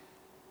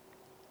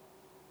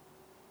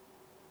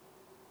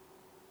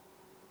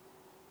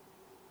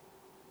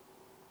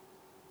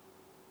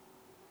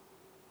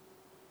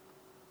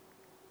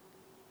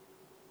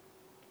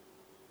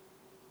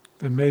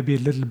 There may be a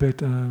little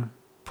bit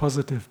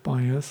positive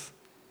bias,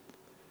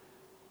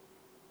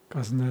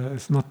 because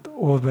it's not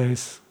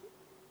always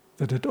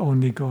that it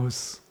only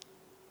goes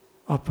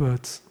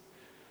upwards.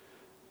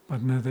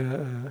 But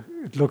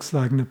it looks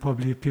like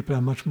probably people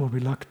are much more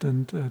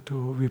reluctant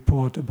to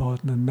report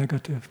about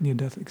negative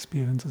near-death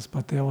experiences,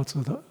 but they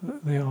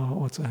are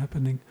also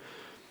happening.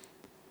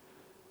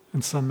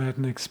 And some had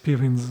an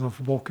experience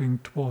of walking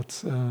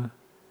towards a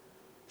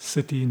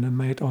city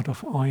made out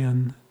of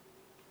iron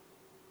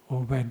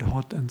or red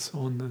hot and so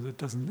on. That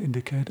doesn't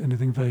indicate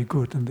anything very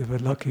good, and they were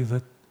lucky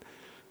that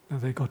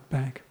they got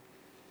back.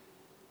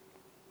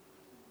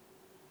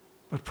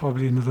 But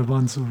probably the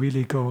ones who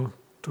really go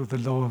to the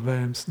lower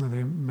realms,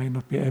 they may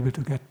not be able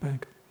to get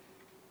back.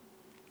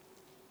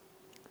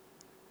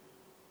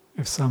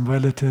 If some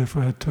relative who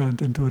had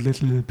turned into a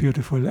little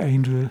beautiful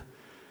angel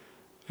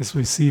is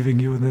receiving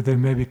you, then they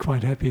may be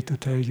quite happy to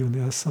tell you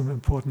there's some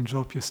important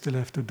job you still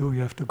have to do, you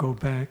have to go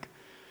back.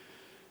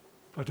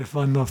 But if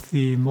one of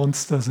the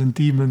monsters and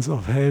demons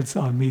of hell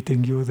are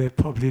meeting you, they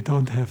probably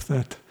don't have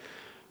that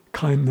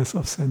kindness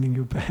of sending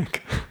you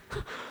back.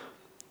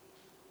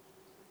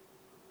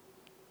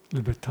 A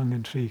little bit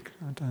tongue-in-cheek.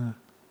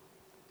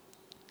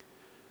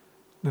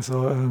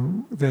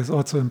 So there's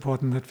also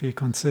important that we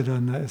consider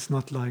that it's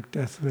not like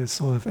death will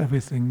solve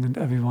everything and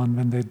everyone,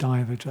 when they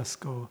die, will just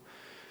go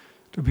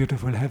to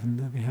beautiful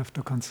heaven. We have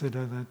to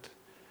consider that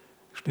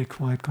actually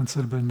quite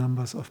considerable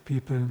numbers of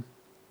people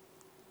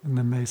and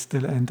they may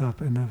still end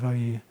up in a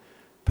very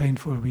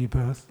painful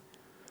rebirth.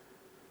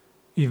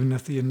 Even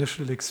if the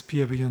initial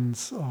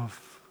experience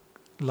of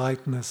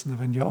lightness,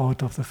 when you're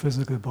out of the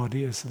physical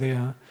body, is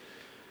there,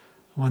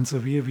 once a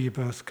real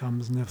rebirth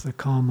comes, and if the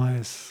karma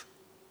is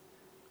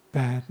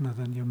bad,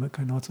 then you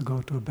can also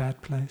go to a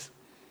bad place.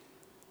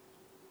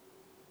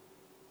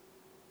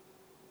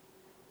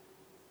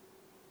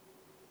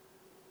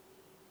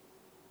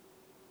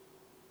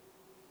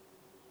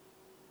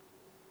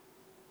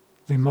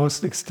 The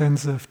most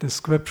extensive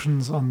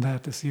descriptions on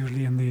that is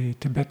usually in the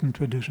Tibetan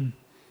tradition.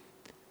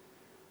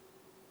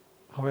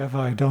 However,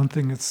 I don't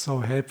think it's so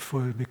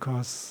helpful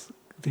because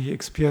the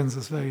experience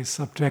is very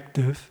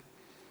subjective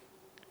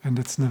and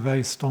it's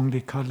very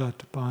strongly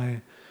colored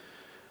by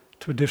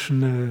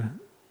traditional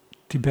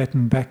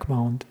Tibetan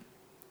background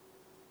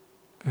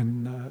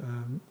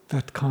and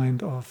that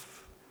kind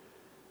of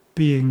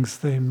beings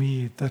they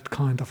meet, that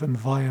kind of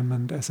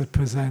environment as it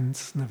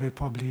presents, will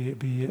probably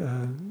be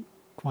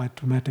quite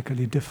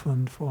dramatically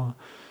different for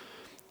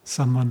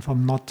someone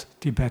from not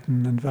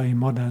Tibetan and very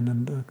modern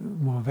and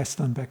more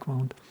Western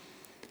background.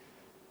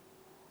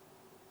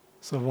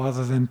 So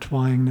rather than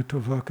trying to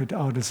work it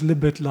out, it's a little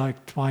bit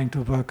like trying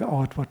to work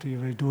out what you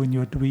will do in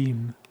your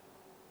dream.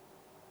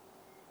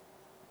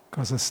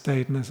 Because a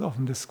state is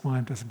often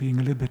described as being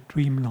a little bit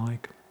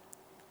dreamlike,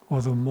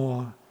 although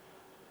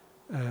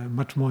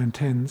much more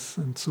intense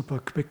and super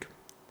quick.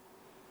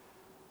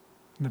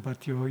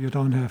 But you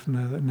don't have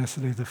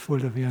necessarily the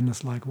full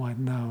awareness like right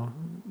now.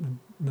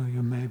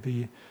 You may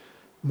be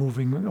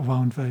moving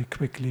around very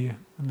quickly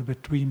and a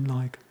bit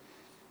dreamlike.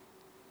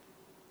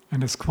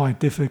 And it's quite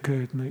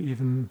difficult,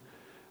 even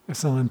if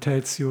someone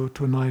tells you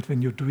tonight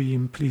when you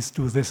dream, please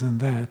do this and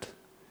that.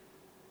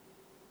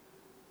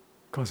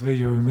 Because will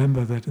you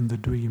remember that in the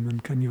dream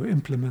and can you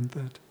implement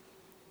that?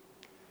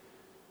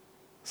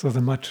 So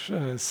the much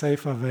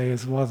safer way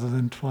is rather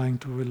than trying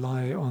to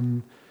rely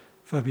on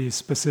very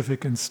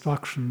specific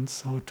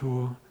instructions how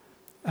to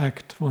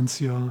act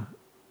once you're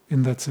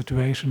in that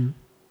situation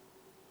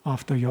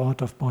after you're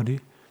out of body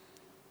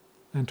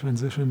and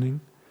transitioning.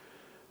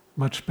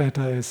 Much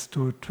better is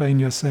to train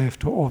yourself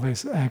to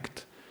always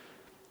act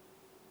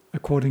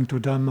according to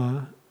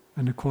Dhamma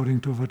and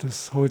according to what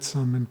is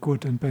wholesome and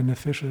good and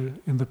beneficial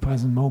in the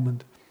present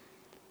moment.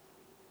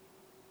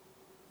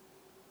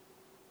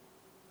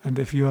 And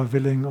if you are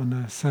willing on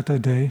a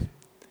Saturday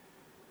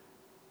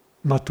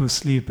not to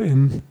sleep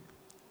in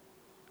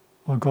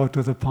or go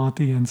to the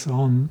party and so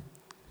on,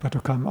 but to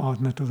come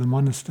out to the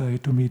monastery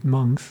to meet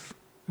monks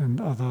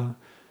and other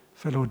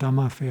fellow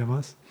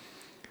Dhamma-farers,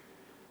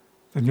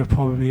 then you're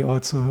probably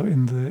also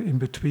in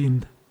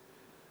between.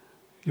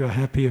 You're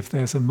happy if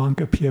there's a monk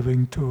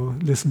appearing to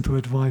listen to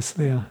advice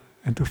there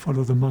and to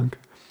follow the monk.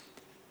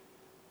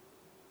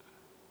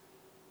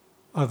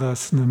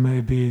 Others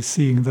may be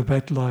seeing the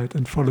red light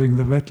and following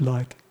the red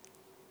light,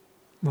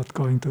 not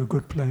going to a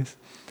good place.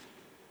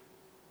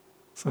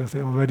 So if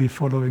they're already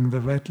following the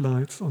red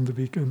lights on the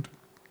weekend,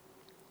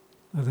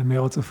 they may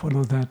also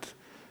follow that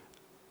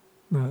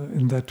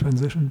in that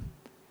transition.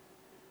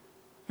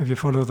 If you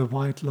follow the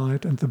white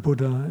light and the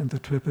Buddha and the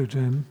triple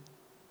gem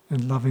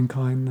and loving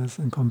kindness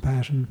and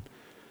compassion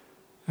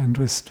and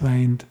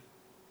restraint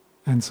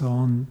and so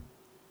on,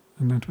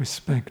 and that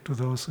respect to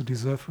those who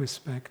deserve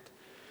respect,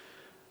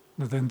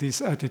 then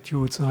these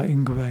attitudes are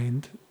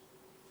ingrained.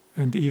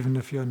 And even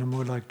if you're in a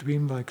more like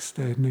dreamlike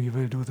state, you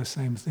will do the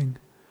same thing.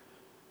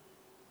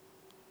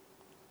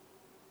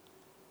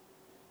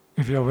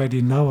 If you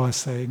already now are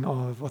saying,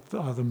 oh, what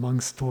are the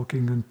monks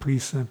talking and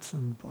precepts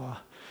and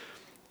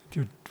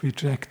you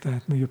reject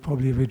that, you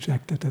probably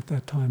reject it at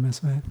that time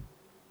as well.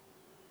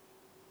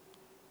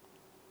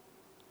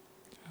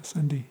 Yes,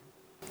 Andy.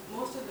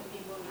 Most of the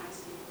people in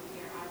ICU,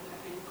 they're either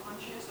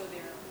unconscious or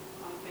they're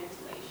on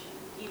ventilation.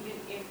 Even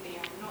if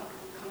they are not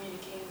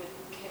communicating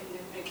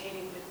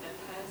with the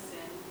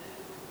person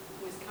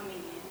who is coming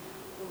in,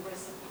 we're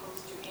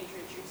supposed to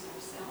introduce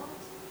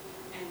ourselves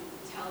and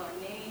tell our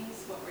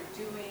names, what we're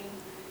doing,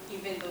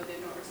 even though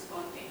they're not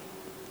responding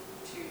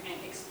to,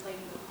 and explain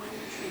the whole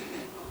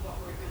treatment of what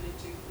we're going to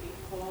do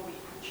before we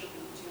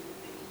actually do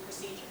the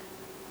procedure.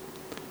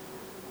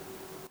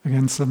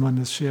 Again, someone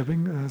is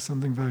sharing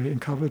something very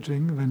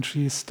encouraging. When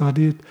she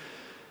studied,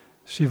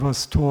 she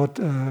was taught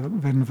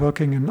when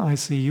working in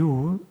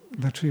ICU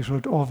that she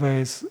should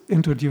always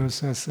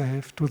introduce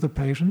herself to the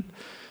patient,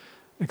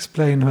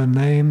 explain her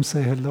name,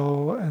 say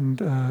hello,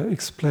 and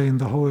explain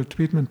the whole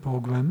treatment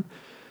program,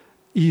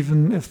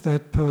 even if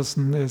that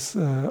person is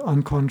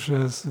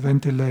unconscious,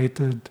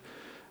 ventilated,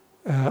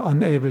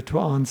 unable to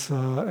answer,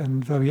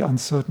 and very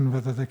uncertain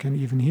whether they can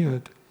even hear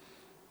it.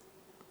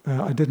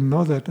 I didn't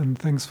know that, and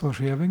thanks for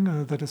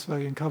sharing. That is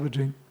very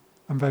encouraging.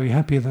 I'm very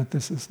happy that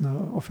this is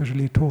now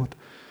officially taught.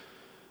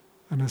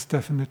 And it's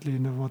definitely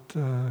what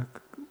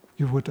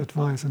you would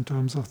advise in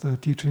terms of the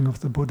teaching of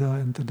the Buddha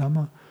and the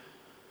Dhamma.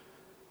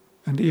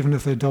 And even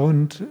if they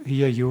don't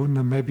hear you,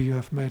 maybe you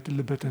have made a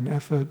little bit an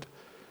effort,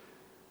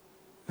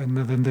 and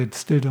then they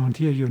still don't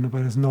hear you, but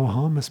there's no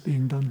harm is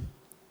being done.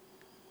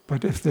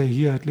 But if they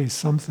hear at least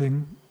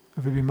something,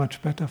 it will be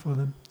much better for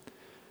them.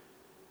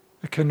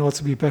 It can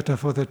also be better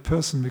for that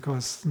person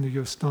because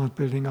you start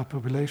building up a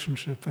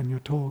relationship when you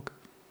talk.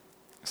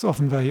 It's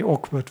often very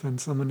awkward when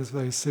someone is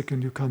very sick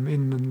and you come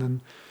in, and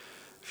then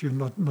if you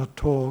not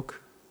talk,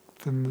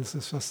 then this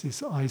is just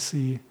this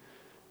icy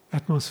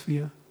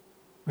atmosphere.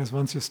 Whereas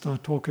once you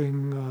start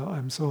talking,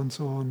 I'm so and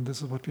so, and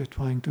this is what we're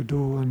trying to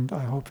do, and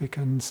I hope we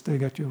can still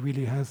get you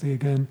really healthy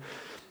again.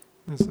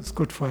 This is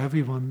good for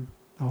everyone.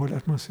 The whole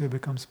atmosphere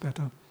becomes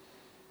better.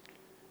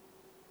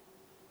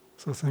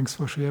 So thanks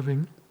for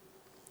sharing.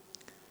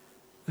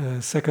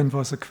 Second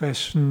was a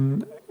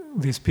question.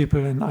 These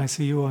people in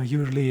ICU are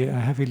usually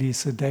heavily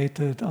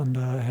sedated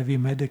under heavy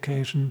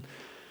medication.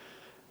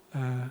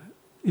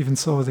 Even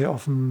so, they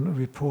often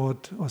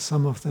report, or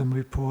some of them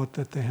report,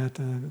 that they had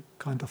a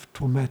kind of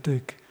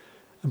traumatic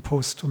and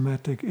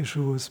post-traumatic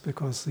issues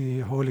because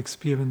the whole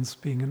experience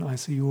being in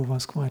ICU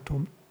was quite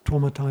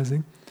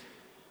traumatizing.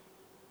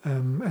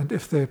 And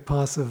if they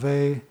pass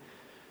away,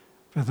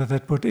 whether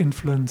that would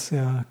influence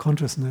their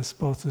consciousness,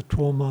 both the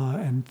trauma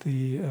and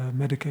the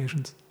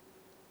medications.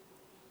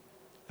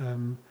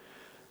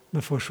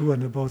 For sure,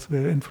 they both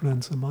will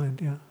influence the mind,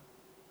 yeah.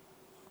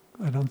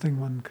 I don't think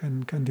one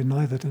can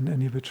deny that in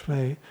any which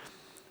way.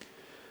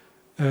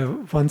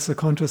 Once the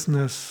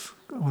consciousness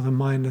or the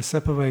mind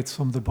separates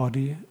from the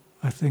body,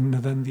 I think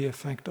then the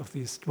effect of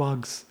these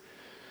drugs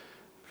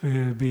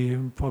will be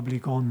probably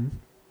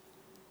gone.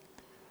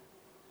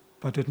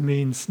 But it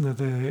means that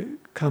they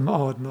come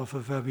out of a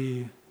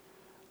very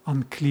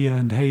unclear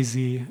and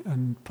hazy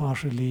and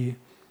partially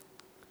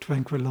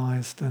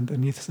tranquilized and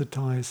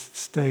anesthetized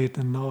state,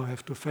 and now I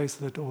have to face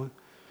that all.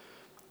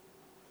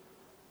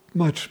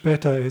 Much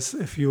better is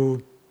if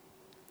you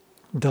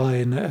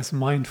die as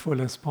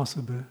mindful as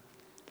possible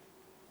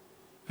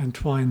and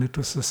trying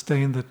to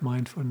sustain that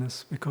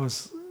mindfulness,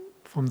 because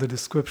from the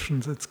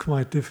descriptions it's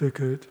quite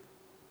difficult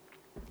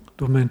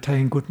to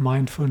maintain good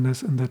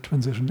mindfulness in that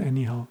transition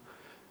anyhow.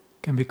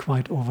 It can be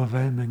quite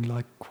overwhelming,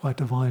 like quite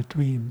a wild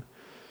dream.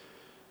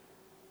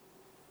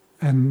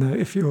 And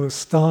if you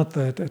start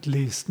that at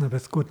least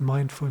with good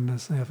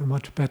mindfulness, you have a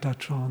much better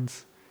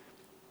chance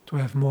to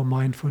have more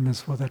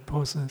mindfulness for that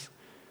process.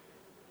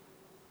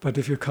 But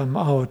if you come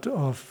out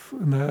of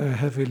a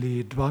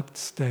heavily drugged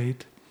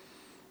state,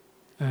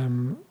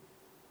 and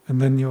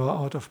then you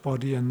are out of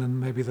body, and then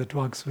maybe the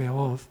drugs wear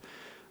off,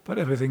 but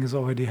everything is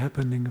already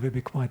happening, it will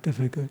be quite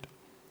difficult.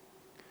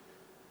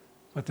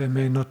 But there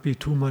may not be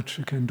too much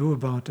you can do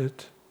about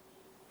it,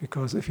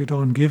 because if you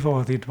don't give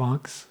all the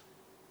drugs,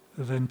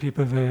 then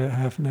people will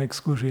have an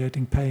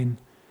excruciating pain,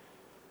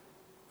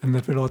 and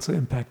that will also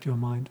impact your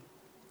mind.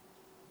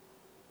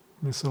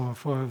 So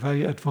for a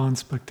very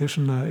advanced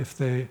practitioner, if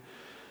they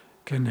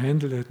can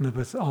handle it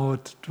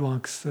without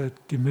drugs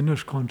that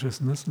diminish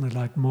consciousness,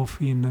 like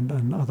morphine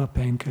and other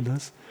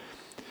painkillers,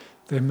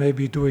 they may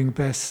be doing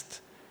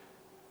best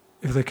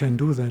if they can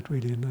do that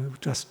really,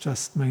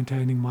 just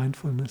maintaining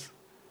mindfulness.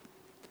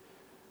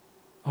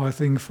 I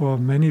think for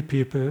many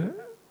people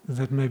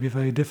that may be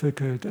very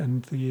difficult,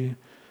 and the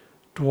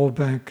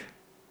drawback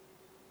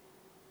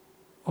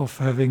of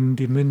having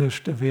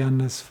diminished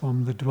awareness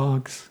from the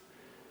drugs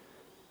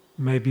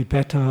may be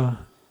better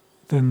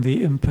than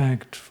the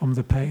impact from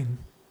the pain.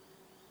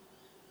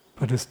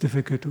 But it's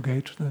difficult to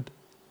gauge that.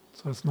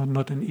 So it's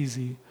not an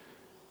easy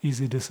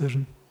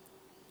decision.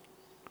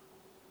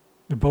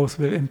 They both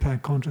will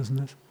impact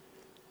consciousness.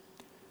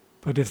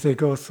 But if they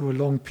go through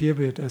a long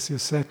period, as you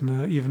said,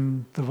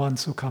 even the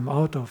ones who come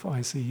out of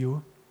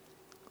ICU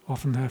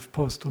often have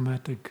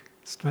post-traumatic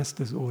stress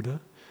disorder.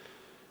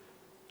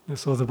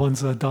 So the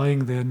ones that are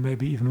dying there may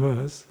be even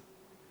worse.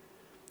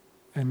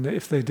 And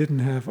if they didn't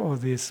have all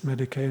this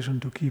medication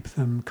to keep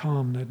them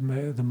calm,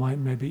 the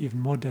mind may be even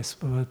more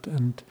desperate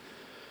and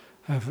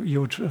have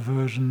huge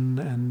aversion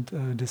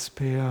and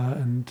despair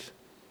and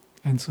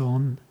so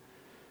on.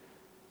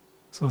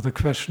 So the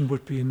question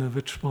would be,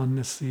 which one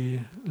is the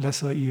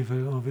lesser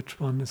evil, or which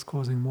one is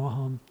causing more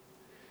harm?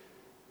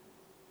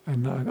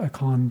 And I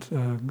can't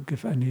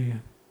give any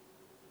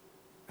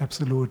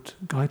absolute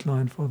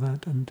guideline for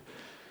that. And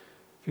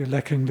we're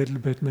lacking a little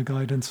bit in the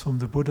guidance from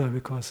the Buddha,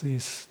 because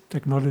these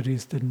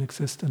technologies didn't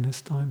exist in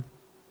his time.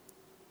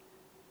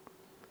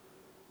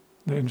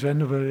 Now, in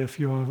general,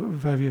 if you're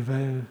very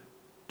well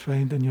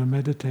trained in your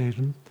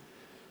meditation,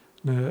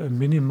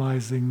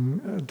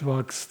 minimizing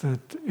drugs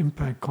that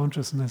impact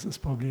consciousness is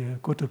probably a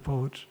good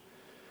approach.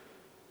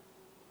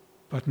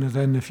 But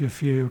then if you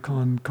feel you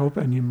can't cope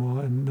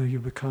anymore, and you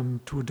become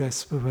too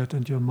desperate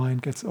and your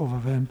mind gets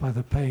overwhelmed by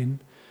the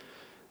pain,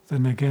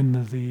 then again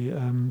the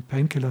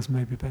painkillers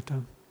may be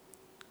better.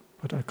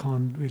 But I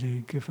can't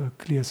really give a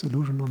clear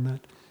solution on that.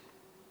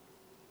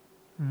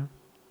 Yeah.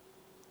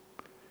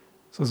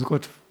 So it's a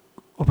good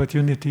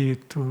opportunity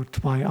to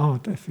try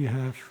out if we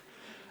have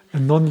a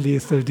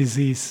non-lethal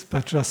disease,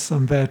 but just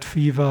some bad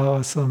fever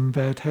or some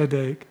bad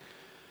headache.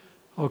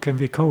 How can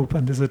we cope?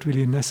 And is it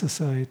really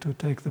necessary to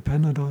take the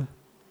Panadol?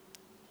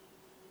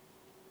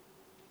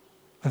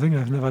 I think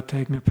I've never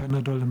taken a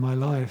Panadol in my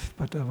life,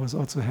 but I was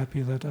also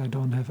happy that I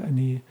don't have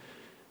any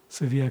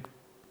severe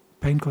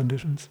pain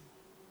conditions.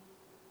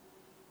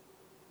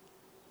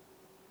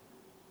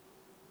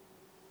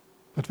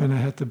 But when I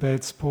had the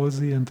Bell's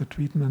palsy and the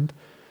treatment,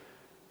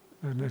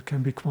 and it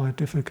can be quite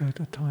difficult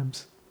at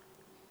times,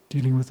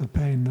 dealing with the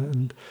pain.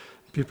 And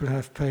people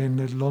have pain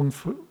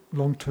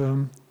long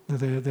term,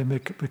 They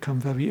become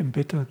very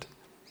embittered,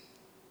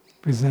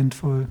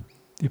 resentful,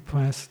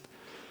 depressed.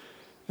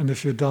 And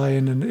if you die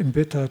in an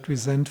embittered,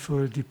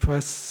 resentful,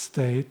 depressed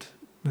state,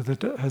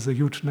 that has a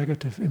huge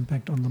negative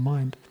impact on the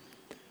mind.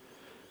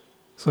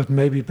 So it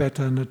may be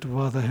better to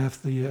rather have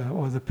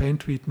all the pain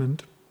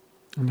treatment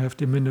and have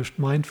diminished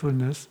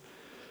mindfulness,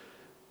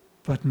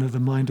 but the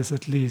mind is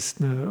at least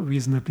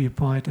reasonably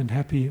bright and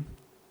happy,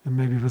 and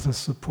maybe with the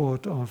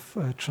support of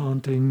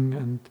chanting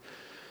and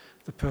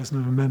the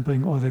person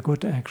remembering all their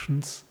good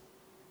actions.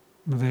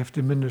 They have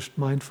diminished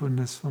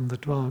mindfulness from the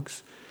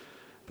drugs,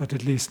 but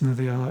at least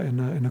they are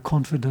in a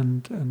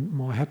confident and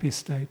more happy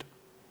state.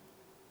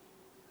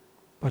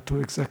 But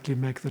to exactly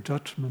make the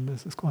judgment,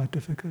 this is quite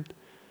difficult.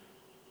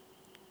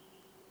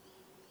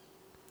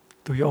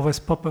 Do you always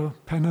pop a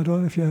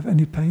Panadol if you have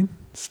any pain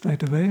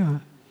straight away?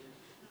 Or?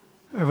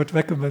 I would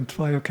recommend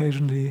try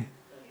occasionally.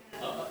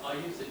 I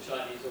use the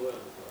Chinese oil.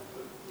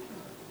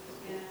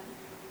 Yeah.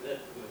 That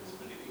works,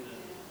 but if you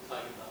take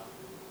it up,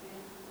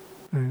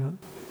 Yeah.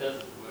 it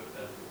doesn't work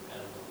that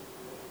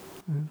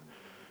Panadol.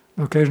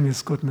 Yeah. Occasionally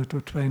it's good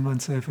to train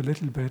oneself a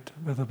little bit,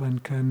 whether one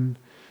can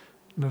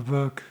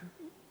work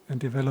and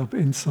develop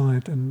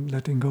insight and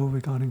letting go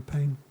regarding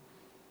pain.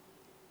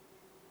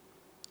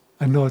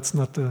 I know it's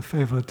not the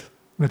favorite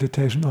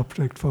meditation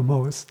object for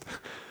most,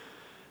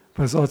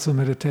 but it's also a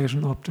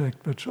meditation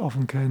object which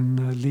often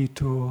can lead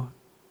to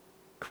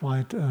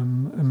quite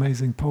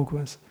amazing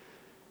progress.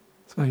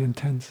 It's very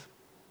intense.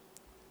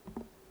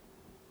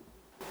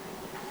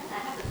 I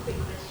have a quick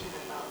question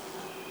about,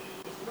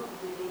 it's not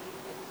really a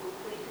good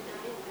way to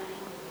die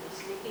when you're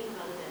sleeping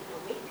rather than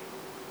awake.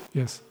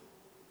 Yes,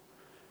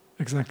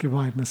 exactly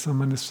right. And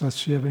someone is just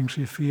sharing,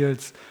 she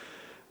feels,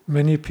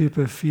 many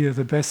people feel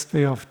the best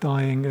way of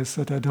dying is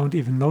that I don't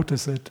even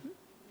notice it.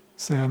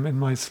 Say I'm in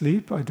my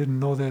sleep, I didn't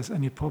know there's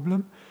any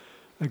problem.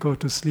 I go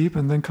to sleep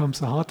and then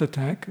comes a heart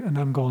attack and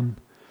I'm gone,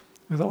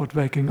 without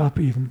waking up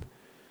even.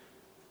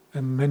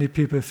 And many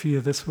people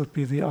feel this would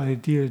be the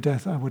ideal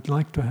death I would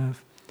like to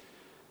have.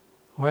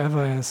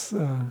 However, as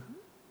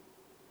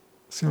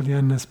Siu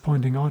Lian is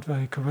pointing out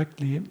very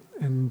correctly,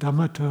 in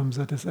Dhamma terms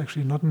that is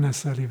actually not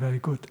necessarily very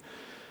good,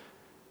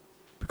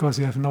 because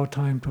you have no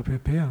time to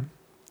prepare.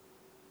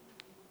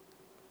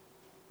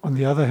 On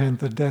the other hand,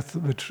 the death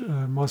which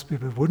most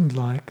people wouldn't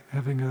like,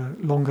 having a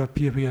longer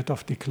period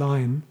of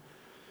decline,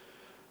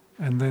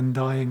 and then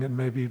dying and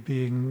maybe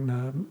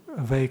being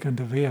awake and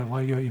aware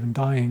while you're even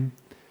dying,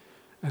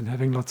 and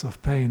having lots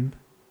of pain.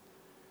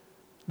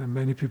 And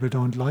many people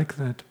don't like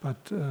that,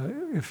 but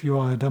if you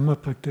are a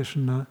Dhamma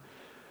practitioner,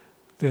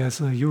 there's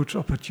a huge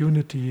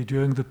opportunity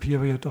during the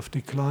period of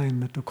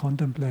decline to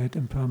contemplate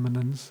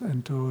impermanence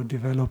and to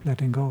develop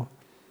letting go.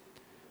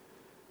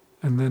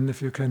 And then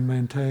if you can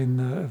maintain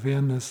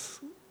awareness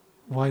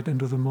right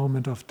into the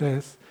moment of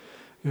death,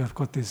 you have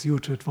got this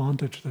huge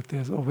advantage that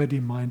there's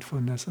already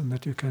mindfulness and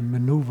that you can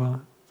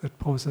maneuver that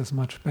process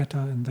much better,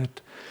 and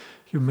that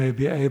you may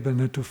be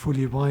able to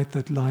fully ride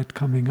that light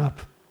coming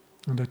up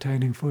and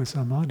attaining full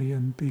samadhi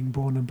and being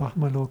born in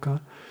Brahmaloka.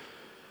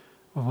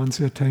 Or once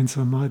you attain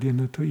samadhi,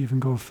 to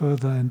even go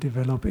further and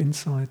develop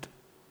insight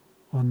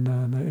on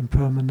the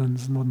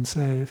impermanence,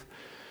 non-self,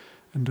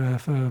 and to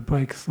have a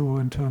breakthrough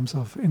in terms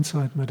of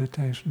insight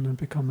meditation and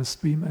become a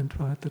stream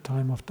enterer at the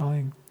time of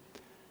dying.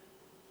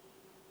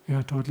 Yeah,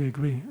 I totally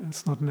agree.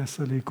 It's not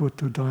necessarily good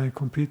to die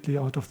completely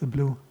out of the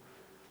blue.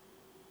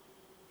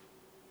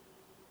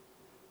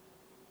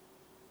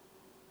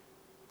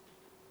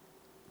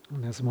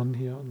 And there's one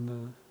here on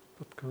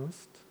the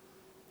podcast.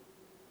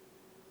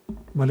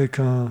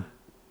 Malika,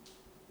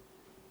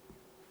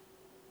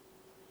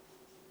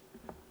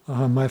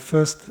 my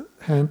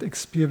first-hand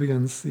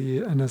experience,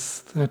 the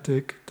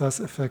anesthetic does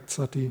affect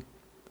sati.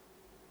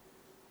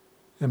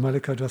 And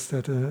Malika just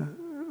had a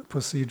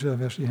procedure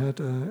where she had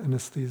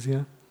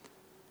anesthesia.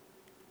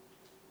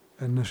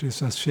 And she's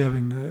just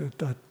sharing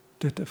that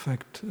did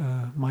affect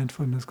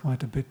mindfulness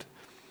quite a bit.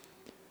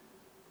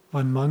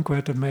 One monk who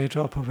had a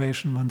major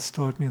operation once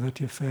told me that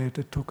he felt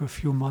it took a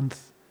few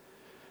months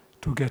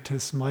to get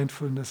his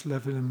mindfulness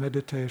level in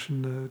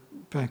meditation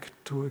back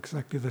to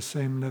exactly the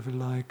same level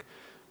like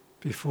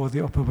before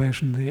the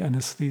operation, the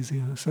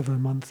anesthesia. Several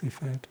months he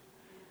felt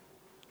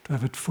to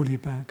have it fully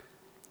back.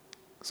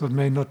 So it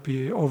may not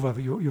be over,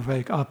 you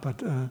wake up, but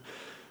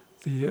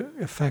the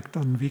effect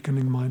on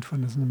weakening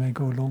mindfulness may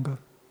go longer.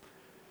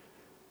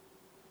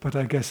 But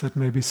I guess that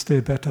may be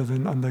still better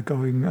than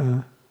undergoing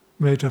a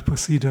major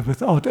procedure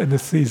without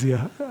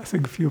anesthesia. I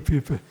think few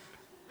people.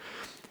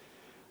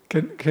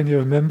 Can you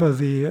remember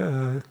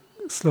the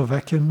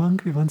Slovakian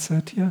monk we once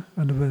had here,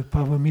 Venerable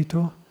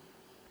Paramito?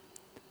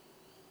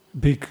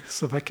 Big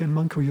Slovakian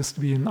monk who used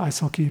to be an ice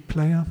hockey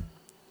player.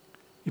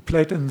 He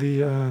played in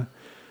the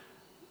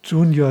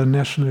junior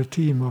national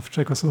team of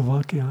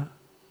Czechoslovakia,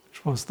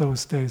 which was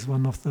those days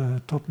one of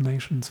the top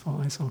nations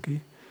for ice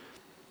hockey.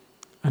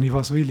 And he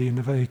was really a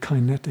very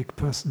kinetic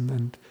person,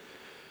 and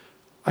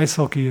ice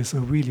hockey is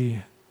a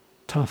really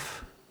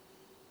tough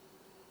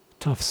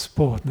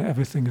sport.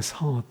 Everything is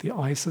hard. The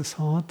ice is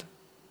hard,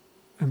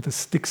 and the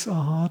sticks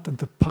are hard, and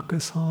the puck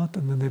is hard,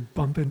 and then they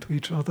bump into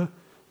each other.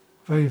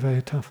 Very,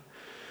 very tough.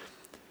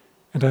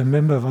 And I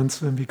remember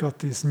once when we got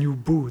these new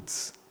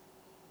boots,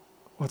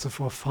 also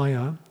for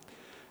fire,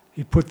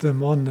 he put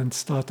them on and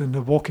started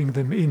walking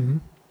them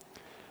in,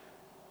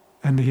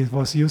 and he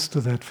was used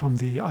to that from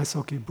the ice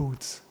hockey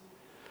boots.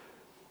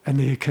 And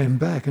he came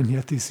back and he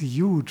had these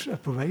huge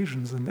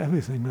aberrations and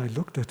everything. I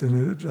looked at it,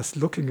 and just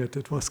looking at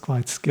it was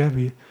quite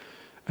scary,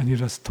 and he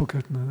just took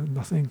it,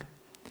 nothing.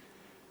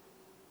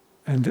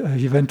 And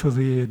he went to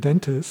the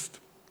dentist,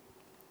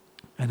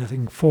 and I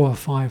think 4 or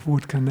 5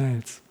 root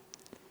canals.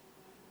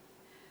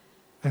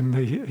 And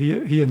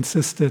he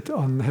insisted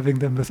on having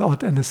them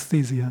without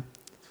anesthesia.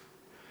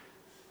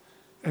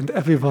 And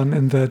everyone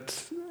in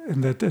that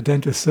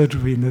dental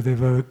surgery, they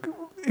were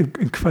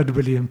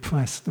incredibly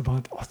impressed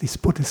about, these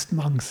Buddhist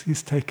monks,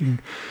 he's taking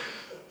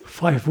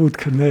 5 root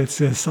canals,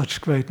 they're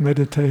such great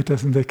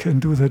meditators, and they can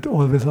do that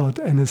all without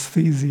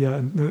anesthesia.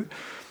 And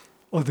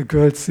all the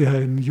girls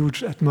there in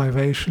huge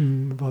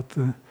admiration about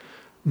the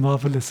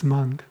marvelous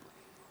monk.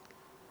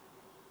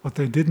 What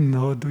they didn't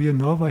know, do you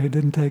know why he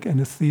didn't take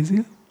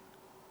anesthesia?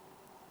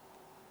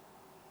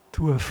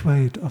 Too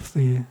afraid of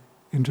the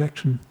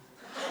injection.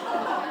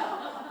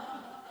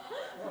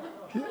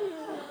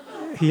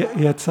 He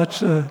had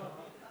such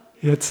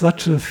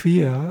a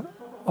fear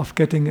of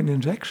getting an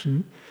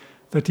injection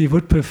that he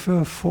would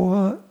prefer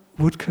 4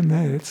 root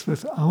canals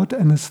without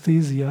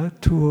anesthesia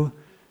to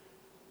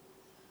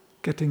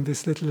getting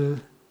this little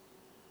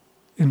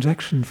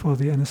injection for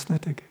the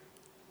anesthetic.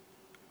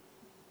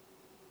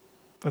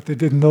 But they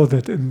didn't know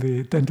that in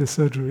the dental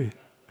surgery.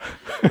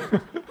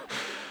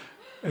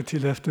 And he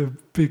left a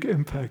big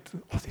impact.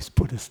 These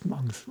Buddhist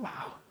monks,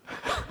 wow.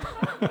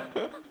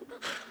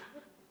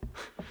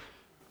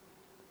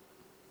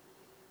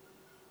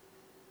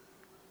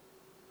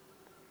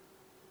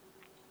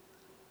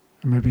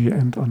 Maybe you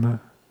end on a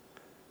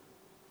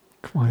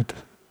quite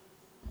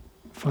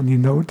funny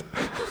note.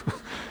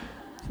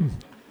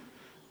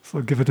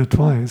 So give it a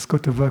try. It's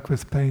good to work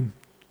with pain.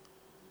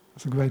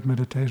 It's a great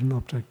meditation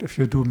object. If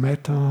you do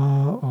metta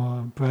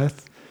or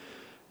breath,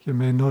 you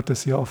may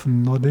notice you're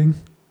often nodding.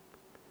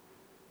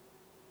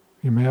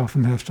 You may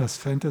often have just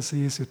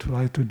fantasies. You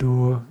try to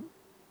do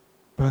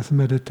breath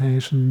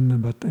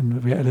meditation, but in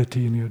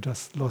reality you're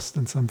just lost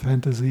in some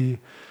fantasy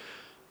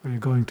or you're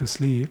going to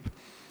sleep.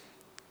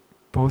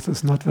 Both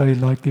is not very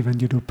likely when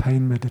you do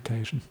pain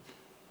meditation.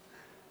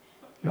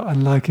 You're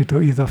unlikely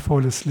to either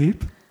fall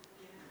asleep.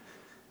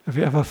 Have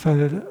you ever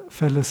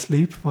fell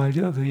asleep while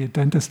the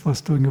dentist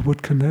was doing a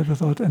root canal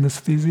without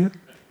anesthesia?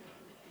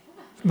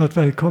 It's not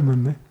very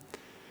common, eh?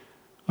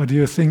 Or do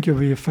you think you'll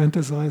be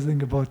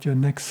fantasizing about your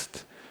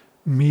next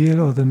meal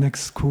or the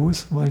next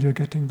cruise while you're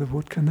getting the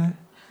root canal?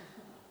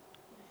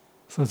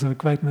 So it's a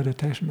great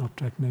meditation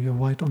object. Now you're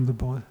right on the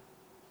ball.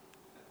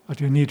 But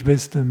you need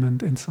wisdom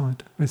and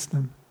insight.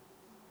 Wisdom.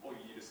 Or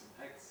you need some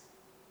packs.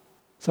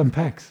 Some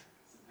packs.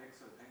 Some packs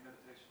for pain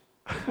meditation.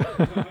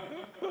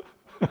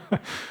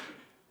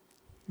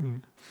 I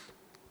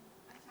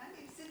find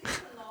if sitting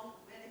for long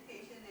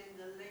meditation and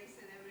the legs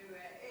and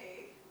everywhere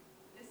ache,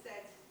 is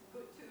that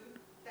good to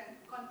then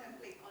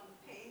contemplate on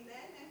pain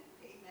then and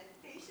pain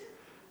meditation?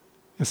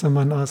 Is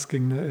someone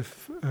asking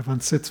if one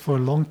sits for a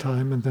long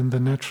time and then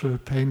the natural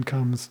pain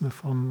comes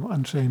from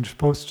unchanged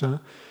posture,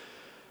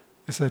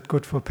 is that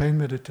good for pain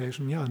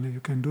meditation? Yeah,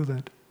 you can do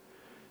that.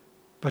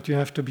 But you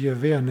have to be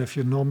aware, and if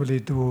you normally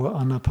do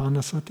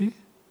anapanasati,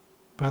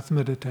 breath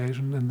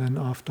meditation, and then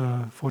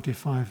after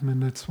 45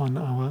 minutes, 1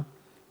 hour,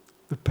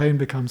 the pain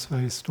becomes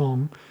very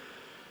strong,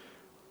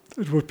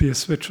 it would be a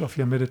switch of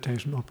your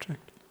meditation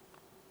object.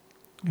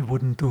 You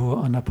wouldn't do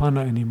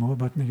anapana anymore,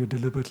 but you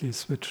deliberately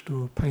switch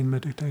to pain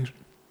meditation,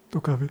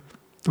 dukkha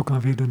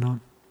vedana.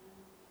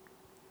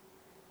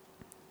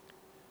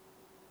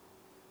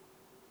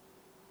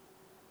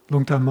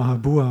 Lungta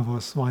Mahabua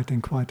was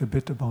writing quite a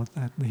bit about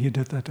that, and he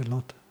did that a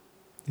lot.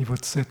 He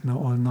would sit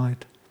all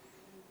night.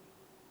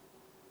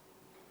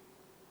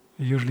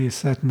 He usually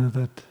said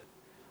that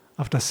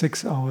after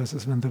 6 hours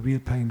is when the real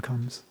pain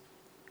comes.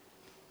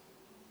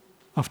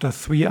 After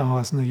 3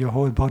 hours, your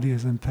whole body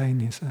is in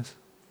pain, he says.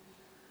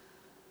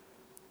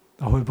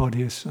 The whole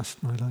body is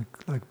just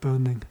like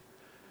burning.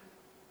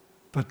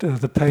 But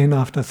the pain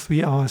after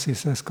 3 hours, he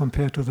says,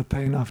 compared to the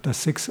pain after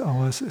 6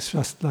 hours, is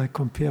just like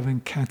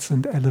comparing cats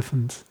and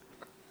elephants.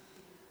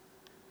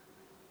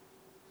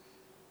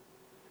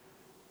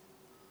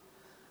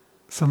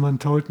 Someone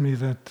told me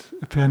that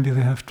apparently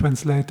they have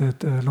translated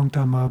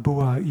Lungta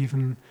Mahabua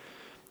even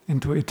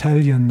into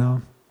Italian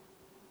now.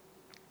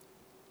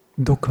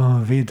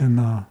 Dukkha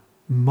vedana,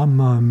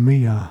 mamma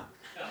mia.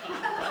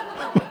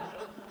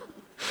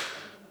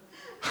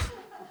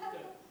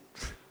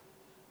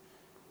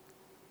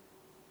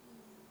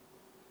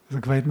 It's a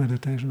great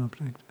meditation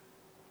object.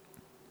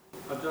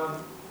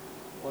 Ajahn,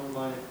 on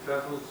my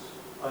travels,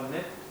 I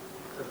met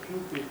a few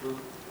people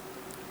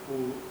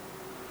who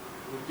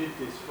did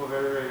this for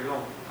very, very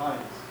long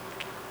times.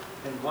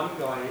 And one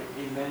guy,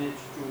 he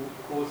managed to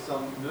cause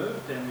some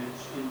nerve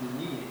damage in the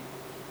knee.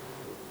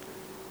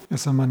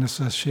 As someone is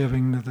just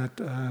sharing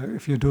that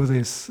if you do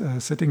this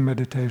sitting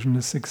meditation,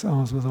 the 6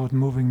 hours without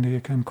moving,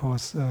 you can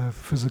cause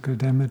physical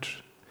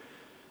damage.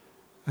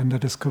 And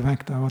that is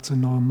correct. I also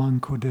know a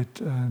monk who did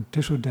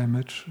tissue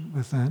damage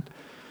with that.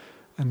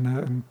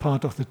 And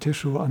part of the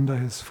tissue under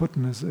his foot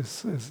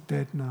is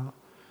dead now.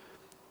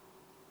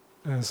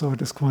 So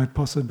it is quite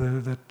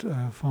possible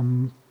that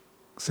from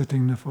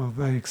sitting for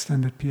very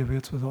extended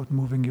periods without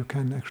moving, you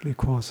can actually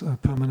cause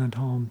permanent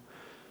harm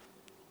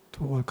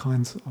to all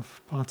kinds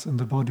of parts in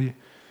the body,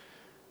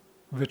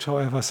 which,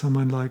 however,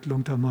 someone like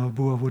Lungta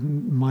Mahabua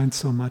wouldn't mind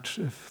so much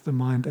if the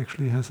mind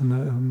actually has a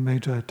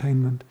major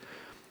attainment.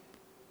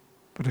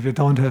 But if you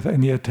don't have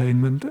any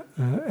attainment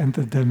and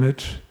the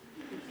damage,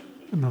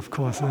 and of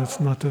course that's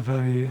not a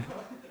very,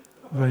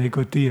 very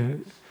good deal.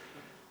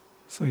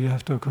 So you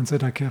have to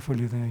consider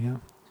carefully there, yeah.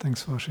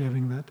 Thanks for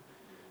sharing that.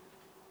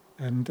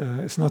 And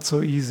it's not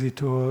so easy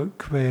to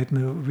create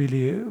a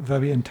really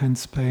very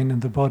intense pain in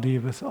the body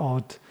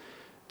without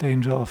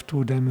danger of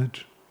true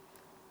damage.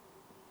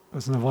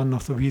 Because one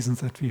of the reasons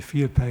that we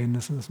feel pain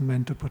is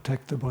meant to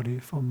protect the body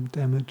from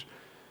damage.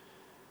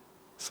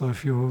 So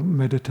if you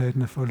meditate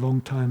for a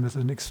long time with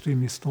an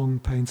extremely strong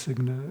pain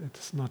signal,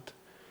 it's not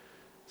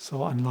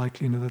so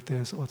unlikely that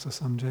there's also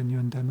some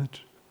genuine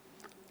damage.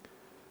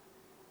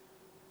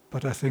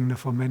 But I think that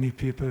for many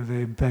people,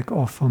 they back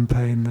off from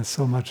pain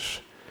so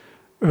much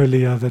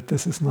earlier that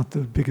this is not the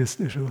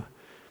biggest issue.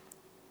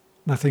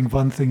 I think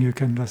one thing you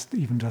can just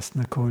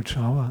in a cold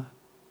shower.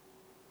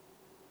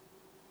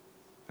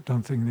 I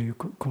don't think that you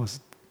could cause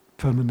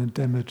permanent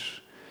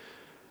damage.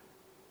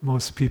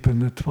 Most people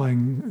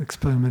are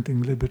experimenting a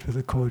little bit with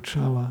a cold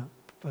shower,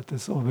 but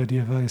it's already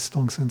a very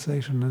strong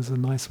sensation. It's a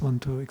nice one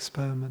to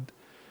experiment.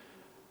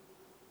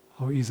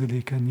 How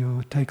easily can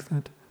you take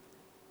that?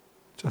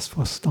 Just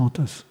for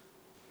starters.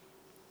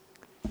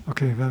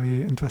 Okay,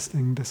 very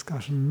interesting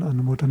discussion.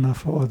 Anumodana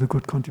for all the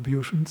good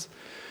contributions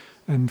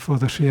and for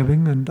the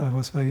sharing. And I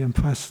was very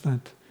impressed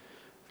that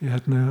we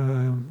had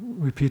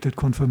repeated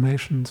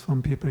confirmations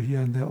from people here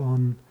in their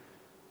own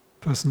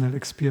personal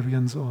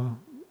experience or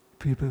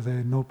people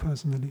they know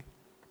personally.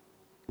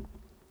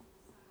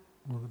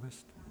 All the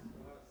best.